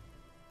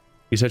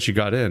 He said she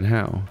got in,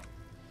 how?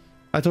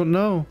 I don't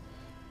know.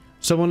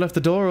 Someone left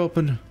the door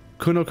open.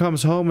 Kuno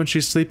comes home and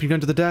she's sleeping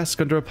under the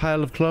desk, under a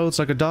pile of clothes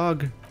like a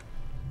dog.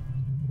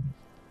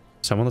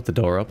 Someone left the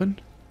door open?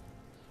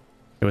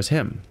 It was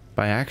him,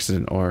 by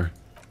accident or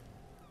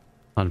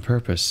on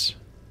purpose.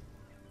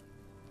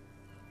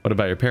 What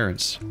about your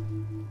parents?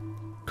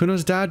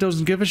 Kuno's dad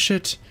doesn't give a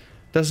shit.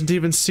 Doesn't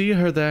even see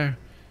her there.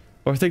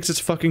 Or thinks it's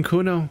fucking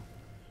Kuno.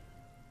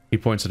 He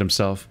points at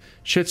himself.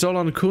 Shit's all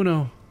on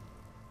Kuno.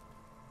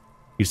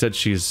 You said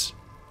she's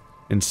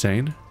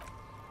insane?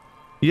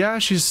 Yeah,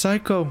 she's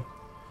psycho.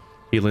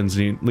 He leans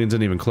in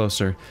even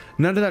closer.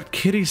 None of that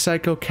kitty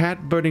psycho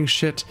cat burning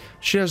shit.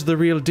 She has the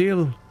real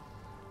deal.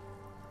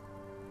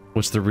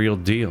 What's the real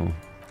deal?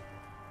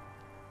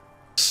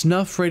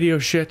 Snuff radio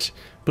shit.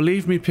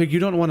 Believe me, pig, you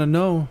don't want to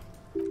know.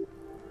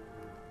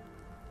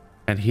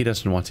 And he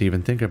doesn't want to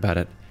even think about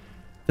it.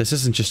 This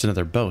isn't just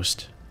another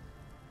boast.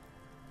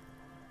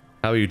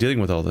 How are you dealing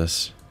with all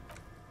this?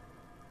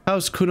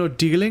 How's Kuno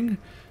dealing?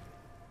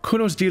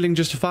 Kuno's dealing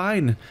just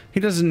fine. He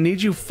doesn't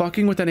need you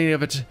fucking with any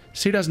of it.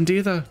 She doesn't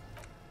either.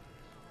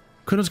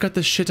 Kuno's got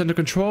this shit under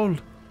control.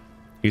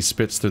 He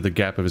spits through the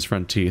gap of his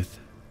front teeth.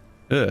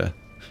 Ugh.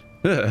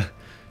 Ugh.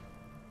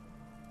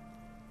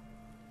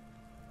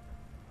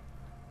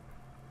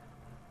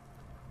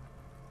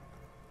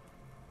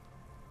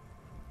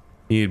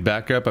 You need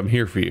backup? I'm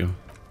here for you.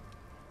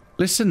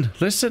 Listen,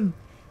 listen.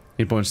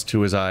 He points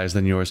to his eyes,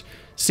 then yours.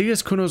 C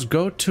is Kuno's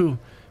go-to.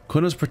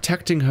 Kuno's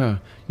protecting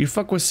her. You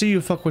fuck with C,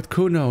 you fuck with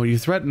Kuno. You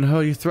threaten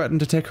her, you threaten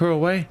to take her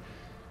away.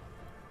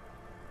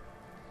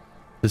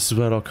 This is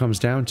what it all comes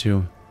down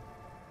to.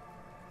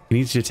 He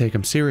needs you to take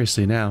him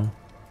seriously now.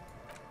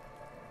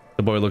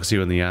 The boy looks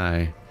you in the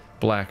eye.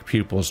 Black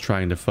pupils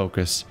trying to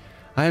focus.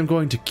 I am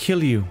going to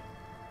kill you.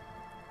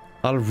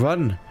 I'll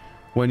run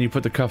when you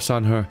put the cuffs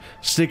on her.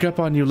 Sneak up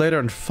on you later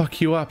and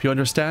fuck you up, you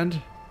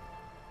understand?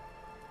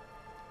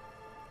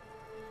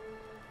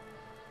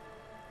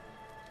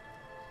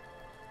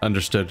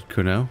 Understood,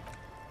 Kuno.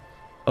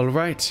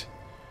 Alright.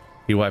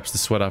 He wipes the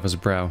sweat off his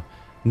brow.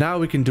 Now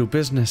we can do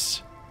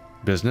business.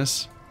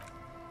 Business?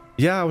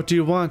 Yeah, what do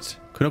you want?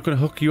 Kuno can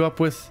hook you up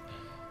with...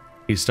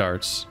 He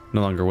starts,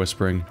 no longer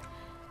whispering.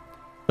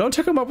 Don't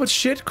hook him up with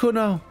shit,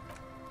 Kuno.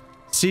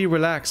 See,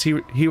 relax.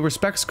 He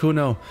respects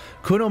Kuno.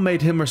 Kuno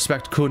made him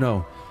respect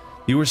Kuno.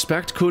 You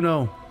respect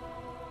Kuno.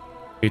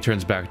 He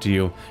turns back to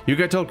you. You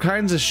get all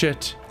kinds of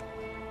shit.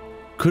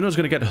 Kuno's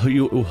gonna get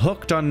you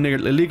hooked on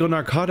illegal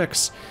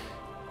narcotics.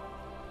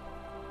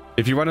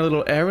 If you run a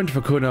little errand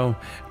for Kuno,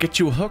 get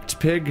you hooked,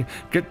 pig.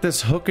 Get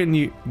this hook in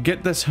you.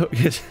 Get this hook.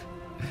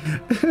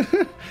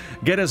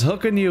 Get his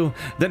hook in you.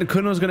 Then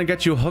Kuno's gonna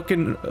get you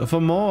hooking for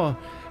more.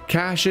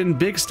 Cash in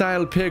big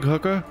style, pig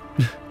hooker.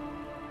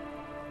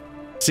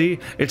 See,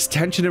 it's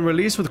tension and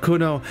release with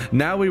Kuno.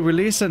 Now we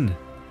releasing.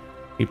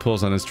 He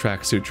pulls on his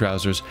tracksuit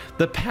trousers.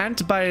 The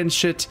pant buying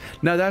shit.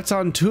 Now that's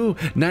on too.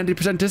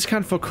 90%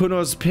 discount for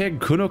Kuno's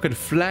pig. Kuno can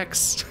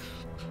flex.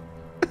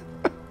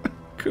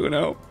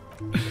 Kuno.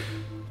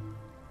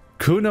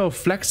 Kuno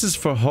flexes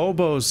for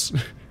hobos.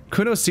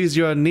 Kuno sees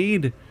you're in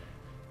need.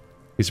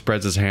 He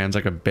spreads his hands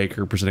like a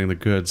baker presenting the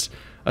goods.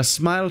 A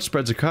smile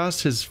spreads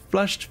across his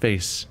flushed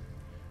face.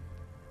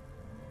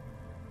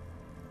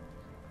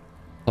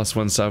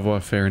 +1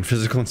 savoir-faire in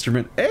physical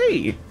instrument.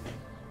 Hey!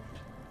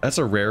 That's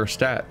a rare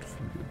stat.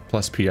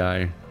 Plus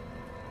PI.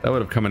 That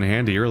would have come in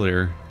handy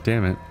earlier.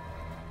 Damn it.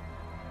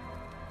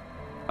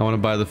 I want to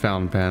buy the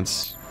fountain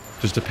pants.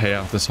 Just to pay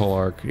off this whole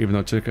arc, even though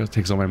it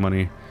takes all my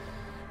money.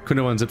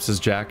 Kuno unzips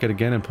his jacket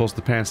again and pulls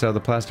the pants out of the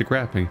plastic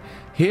wrapping.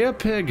 Here,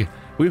 pig!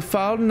 We've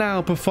fallen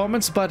now,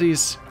 performance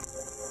buddies!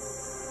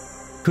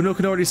 Kuno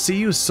can already see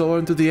you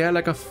soaring through the air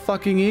like a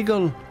fucking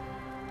eagle.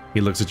 He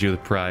looks at you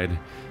with pride.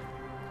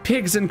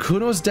 Pigs in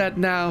Kuno's debt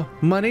now!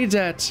 Money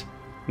debt!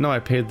 No, I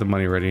paid the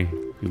money already,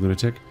 you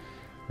lunatic.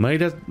 Money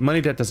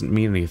debt doesn't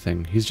mean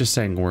anything. He's just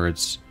saying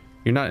words.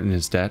 You're not in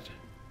his debt.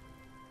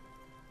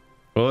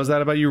 What was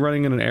that about you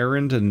running an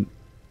errand and...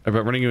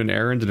 About running you an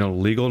errand in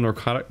illegal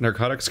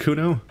narcotics,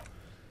 Kuno?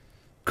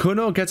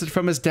 Kuno gets it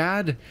from his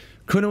dad.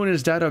 Kuno and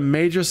his dad are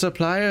major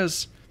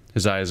suppliers.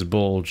 His eyes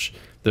bulge.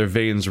 Their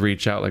veins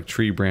reach out like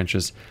tree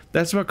branches.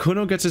 That's where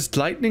Kuno gets his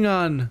lightning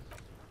on.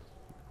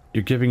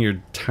 You're giving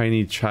your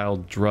tiny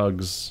child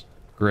drugs.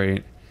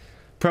 Great.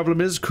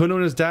 Problem is, Kuno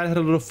and his dad had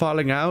a little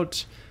falling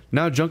out.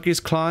 Now Junkie's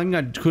clawing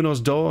at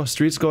Kuno's door.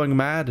 Street's going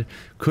mad.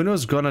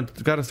 Kuno's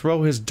gotta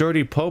throw his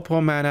dirty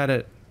popo man at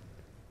it.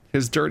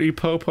 His dirty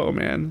popo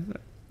man.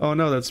 Oh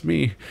no, that's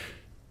me.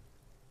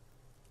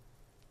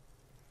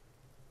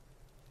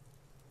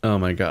 Oh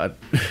my god.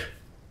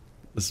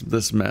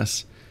 This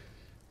mess.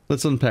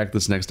 Let's unpack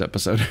this next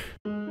episode.